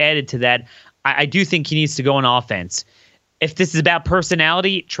I just added to that. I do think he needs to go on offense. If this is about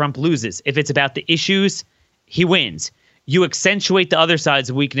personality, Trump loses. If it's about the issues, he wins. You accentuate the other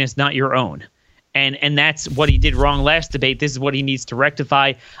side's weakness, not your own. And that's what he did wrong last debate. This is what he needs to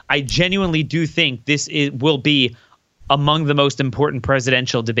rectify. I genuinely do think this will be among the most important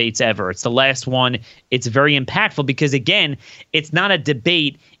presidential debates ever. It's the last one. It's very impactful because, again, it's not a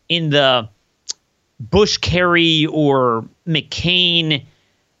debate in the Bush-Kerry or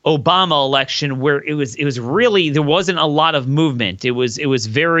McCain-Obama election where it was really, there wasn't a lot of movement. It was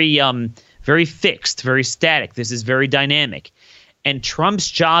very very fixed, very static. This is very dynamic. And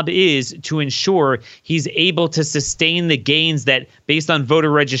Trump's job is to ensure he's able to sustain the gains that, based on voter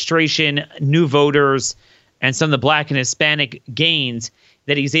registration, new voters, and some of the black and Hispanic gains,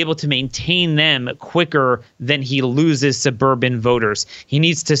 that he's able to maintain them quicker than he loses suburban voters. He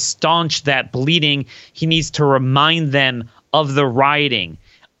needs to staunch that bleeding. He needs to remind them of the rioting,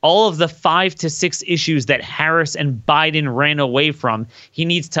 all of the 5 to 6 issues that Harris and Biden ran away from. He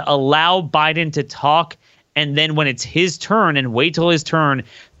needs to allow Biden to talk, and then when it's his turn, and wait till his turn,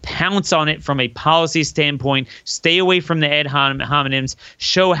 pounce on it from a policy standpoint, stay away from the ad hominems,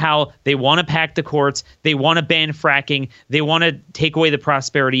 show how they want to pack the courts, they want to ban fracking, they want to take away the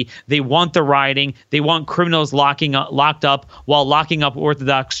prosperity, they want the rioting, they want criminals locked up while locking up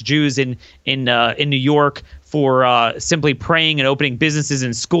Orthodox Jews in New York for simply praying and opening businesses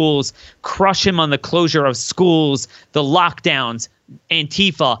and schools, crush him on the closure of schools, the lockdowns,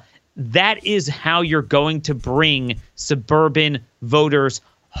 Antifa. That is how you're going to bring suburban voters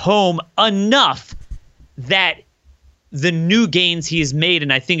home enough that the new gains he has made,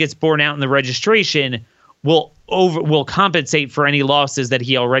 and I think it's borne out in the registration, will compensate for any losses that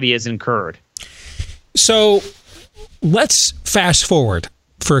he already has incurred. So let's fast forward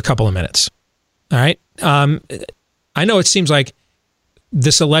for a couple of minutes. All right. I know it seems like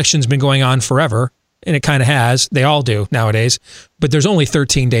this election's been going on forever, and it kind of has. They all do nowadays, but there's only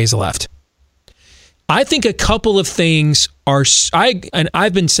 13 days left. I think a couple of things are, and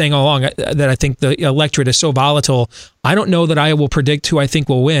I've been saying all along that I think the electorate is so volatile. I don't know that I will predict who I think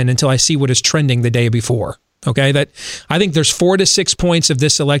will win until I see what is trending the day before. Okay, that I think there's 4 to 6 points of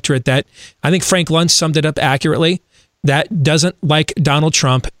this electorate that I think Frank Luntz summed it up accurately, that doesn't like Donald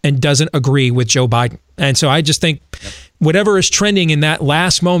Trump and doesn't agree with Joe Biden. And so I just think whatever is trending in that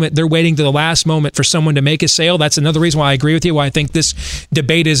last moment, they're waiting to the last moment for someone to make a sale. That's another reason why I agree with you, why I think this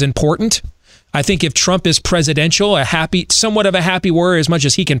debate is important. I think if Trump is presidential, somewhat of a happy warrior as much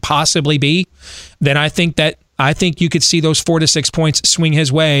as he can possibly be, then I think you could see those 4 to 6 points swing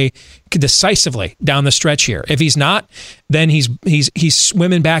his way decisively down the stretch here. If he's not, then he's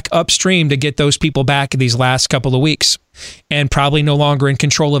swimming back upstream to get those people back these last couple of weeks, and probably no longer in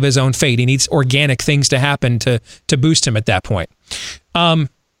control of his own fate. He needs organic things to happen to boost him at that point. But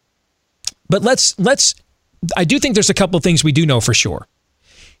I do think there's a couple of things we do know for sure.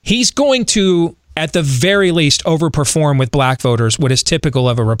 He's going to, at the very least, overperform with black voters, what is typical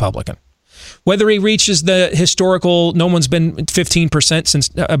of a Republican. Whether he reaches the historical, no one's been above 15% since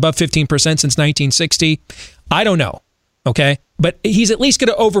 1960, I don't know. Okay, but he's at least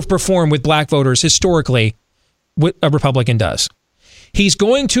going to overperform with black voters historically, what a Republican does. He's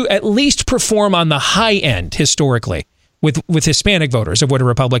going to at least perform on the high end historically with Hispanic voters of what a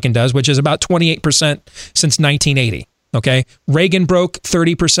Republican does, which is about 28% since 1980. Okay, Reagan broke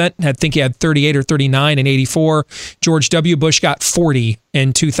 30%. I think he had 38 or 39 in 84. George W. Bush got 40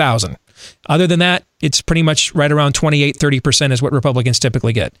 in 2000. Other than that, it's pretty much right around 28, 30% is what Republicans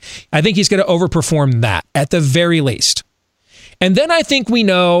typically get. I think he's going to overperform that at the very least. And then I think we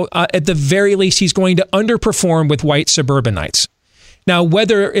know at the very least he's going to underperform with white suburbanites. Now,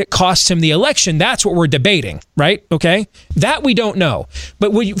 whether it costs him the election, that's what we're debating, right? Okay, that we don't know.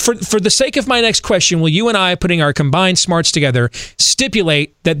 But for the sake of my next question, will you and I, putting our combined smarts together,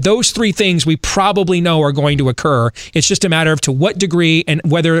 stipulate that those 3 things we probably know are going to occur? It's just a matter of to what degree and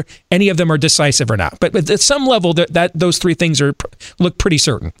whether any of them are decisive or not. But at some level, that those 3 things look pretty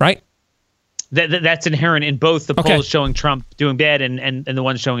certain, right? That's inherent in both the polls showing Trump doing bad and the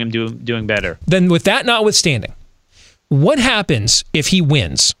ones showing him doing better. Then with that notwithstanding, what happens if he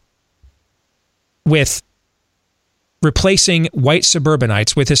wins with replacing white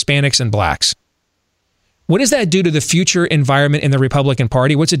suburbanites with Hispanics and blacks? What does that do to the future environment in the Republican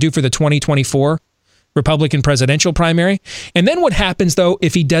Party? What's it do for the 2024 Republican presidential primary? And then what happens, though,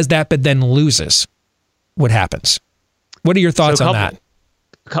 if he does that but then loses? What happens? What are your thoughts on that?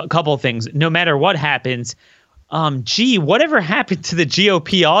 Couple of things. No matter what happens, whatever happened to the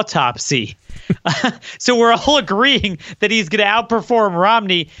GOP autopsy? So we're all agreeing that he's going to outperform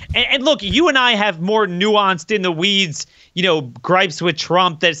Romney. And look, you and I have more nuanced in the weeds, gripes with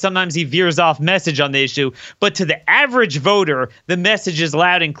Trump that sometimes he veers off message on the issue. But to the average voter, the message is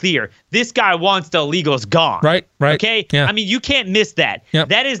loud and clear. This guy wants the illegals gone. Right. Okay? Yeah. I mean, you can't miss that. Yep.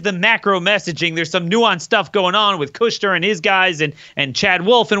 That is the macro messaging. There's some nuanced stuff going on with Kushner and his guys and Chad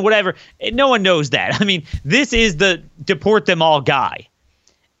Wolf and whatever. No one knows that. I mean, this is the deport them all guy.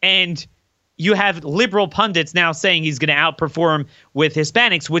 And you have liberal pundits now saying he's going to outperform with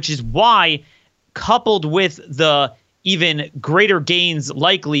Hispanics, which is why, coupled with the even greater gains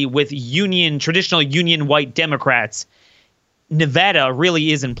likely with traditional union white Democrats, Nevada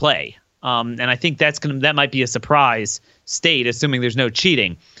really is in play. And I think that might be a surprise state, assuming there's no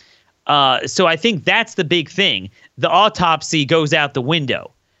cheating. So I think that's the big thing. The autopsy goes out the window.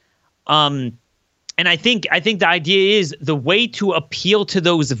 And I think the idea is the way to appeal to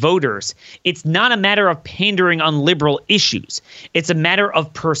those voters. It's not a matter of pandering on liberal issues. It's a matter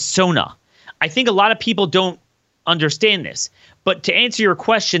of persona. I think a lot of people don't understand this. But to answer your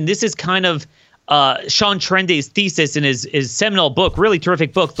question, this is kind of Sean Trende's thesis in his seminal book, really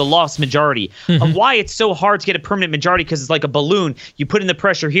terrific book, The Lost Majority, of why it's so hard to get a permanent majority, because it's like a balloon. You put in the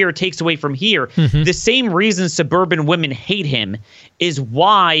pressure here, it takes away from here. The same reason suburban women hate him is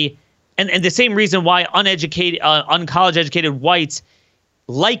why, and the same reason why uncollege educated whites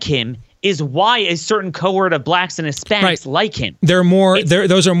like him is why a certain cohort of blacks and Hispanics like him. They're more.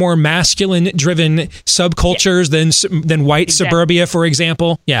 Those are more masculine-driven subcultures than white suburbia, for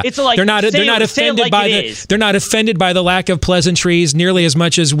example. Yeah, it's like they're not offended by the lack of pleasantries nearly as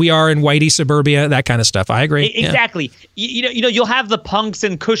much as we are in whitey suburbia. That kind of stuff. I agree. Exactly. Yeah. You know, you'll have the punks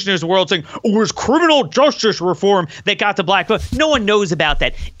in Kushner's world saying, "Oh, it was criminal justice reform that got the black vote." No one knows about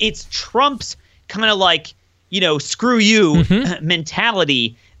that. It's Trump's kind of like, screw you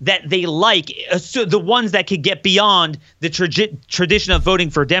mentality that they like, the ones that could get beyond the tradition of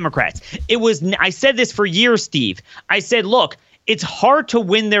voting for Democrats. I said this for years, Steve. I said, look, it's hard to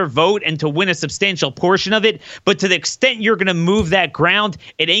win their vote and to win a substantial portion of it, but to the extent you're going to move that ground,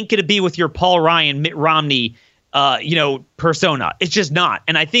 it ain't going to be with your Paul Ryan, Mitt Romney, persona. It's just not.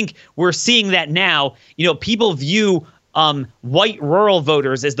 And I think we're seeing that now. People view white rural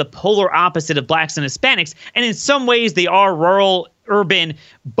voters as the polar opposite of blacks and Hispanics. And in some ways they are rural, urban,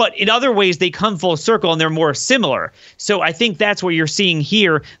 but in other ways they come full circle and they're more similar. So I think that's what you're seeing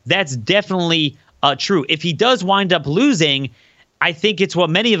here. That's definitely true. If he does wind up losing, I think it's what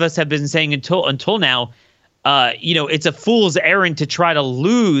many of us have been saying until now. It's a fool's errand to try to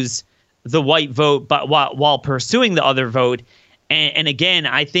lose the white vote, but while pursuing the other vote. And again,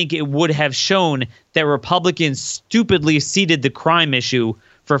 I think it would have shown that Republicans stupidly ceded the crime issue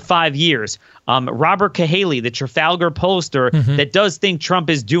for 5 years. Robert Cahaley, the Trafalgar pollster, that does think Trump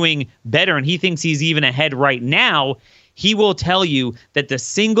is doing better, and he thinks he's even ahead right now, he will tell you that the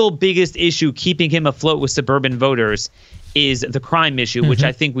single biggest issue keeping him afloat with suburban voters is the crime issue, which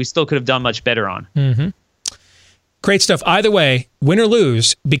I think we still could have done much better on. Great stuff. Either way, win or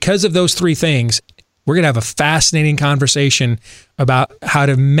lose, because of those three things, we're going to have a fascinating conversation about how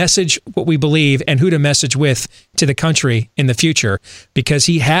to message what we believe and who to message with to the country in the future, because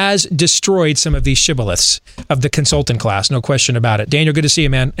he has destroyed some of these shibboleths of the consultant class. No question about it. Daniel, good to see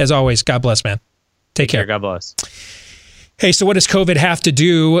you, man. As always, God bless, man. Take care. God bless. Hey, so what does COVID have to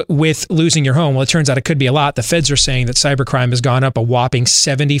do with losing your home? Well, it turns out it could be a lot. The feds are saying that cybercrime has gone up a whopping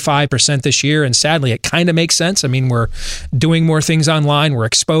 75% this year, and sadly, it kind of makes sense. I mean, we're doing more things online. We're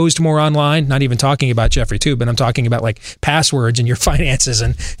exposed more online. Not even talking about Jeffrey Toobin. I'm talking about like passwords and your finances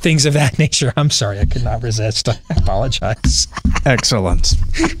and things of that nature. I'm sorry, I could not resist. I apologize. Excellent.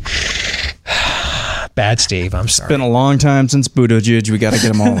 Bad, Steve. I'm sorry. It's been a long time since Buttigieg. We got to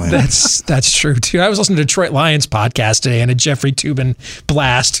get them all in. That's true, too. I was listening to Detroit Lions podcast today, and a Jeffrey Toobin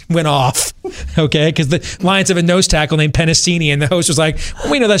blast went off, okay? Because the Lions have a nose tackle named Pennicini, and the host was like,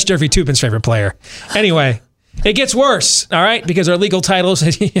 well, we know that's Jeffrey Toobin's favorite player. Anyway, it gets worse, all right? Because our legal titles,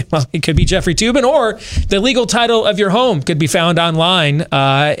 well, it could be Jeffrey Toobin, or the legal title of your home could be found online,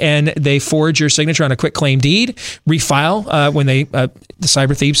 and they forge your signature on a quitclaim deed, refile when the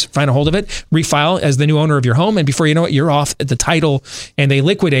cyber thieves find a hold of it, refile as the new owner of your home, and before you know it, you're off the title, and they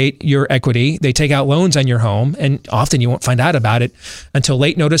liquidate your equity. They take out loans on your home, and often you won't find out about it until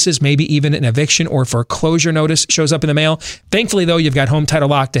late notices, maybe even an eviction or foreclosure notice shows up in the mail. Thankfully, though, you've got Home Title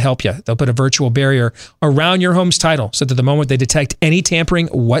Lock to help you. They'll put a virtual barrier around your home's title so that the moment they detect any tampering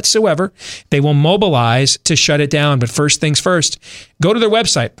whatsoever, they will mobilize to shut it down. But first things first, go to their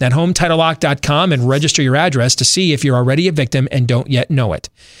website at HometitleLock.com and register your address to see if you're already a victim and don't yet know it.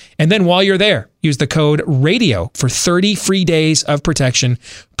 And then while you're there, use the code RADIO for 30 free days of protection.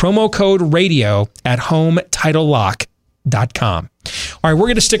 Promo code RADIO at HometitleLock.com. All right, we're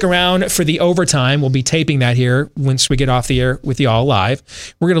going to stick around for the overtime. We'll be taping that here once we get off the air with you all live.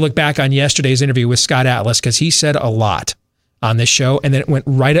 We're going to look back on yesterday's interview with Scott Atlas because he said a lot on this show, and then it went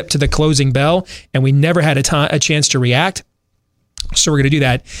right up to the closing bell, and we never had a chance to react. So we're going to do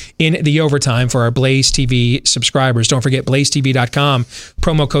that in the overtime for our Blaze TV subscribers. Don't forget, blazetv.com,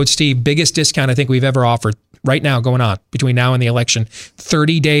 promo code Steve, biggest discount I think we've ever offered right now going on between now and the election.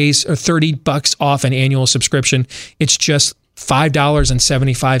 30 days or $30 off an annual subscription. It's just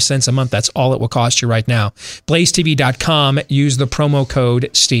 $5.75 a month. That's all it will cost you right now. blazetv.com. Use the promo code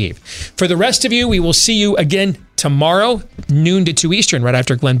Steve. For the rest of you, we will see you again tomorrow, noon to 2 Eastern, right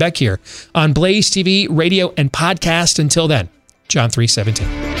after Glenn Beck here on Blaze TV, radio, and podcast. Until then, John 3:17.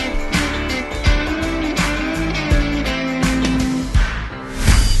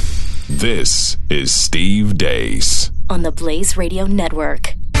 This is Steve Deace on the Blaze Radio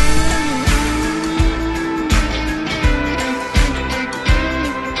Network.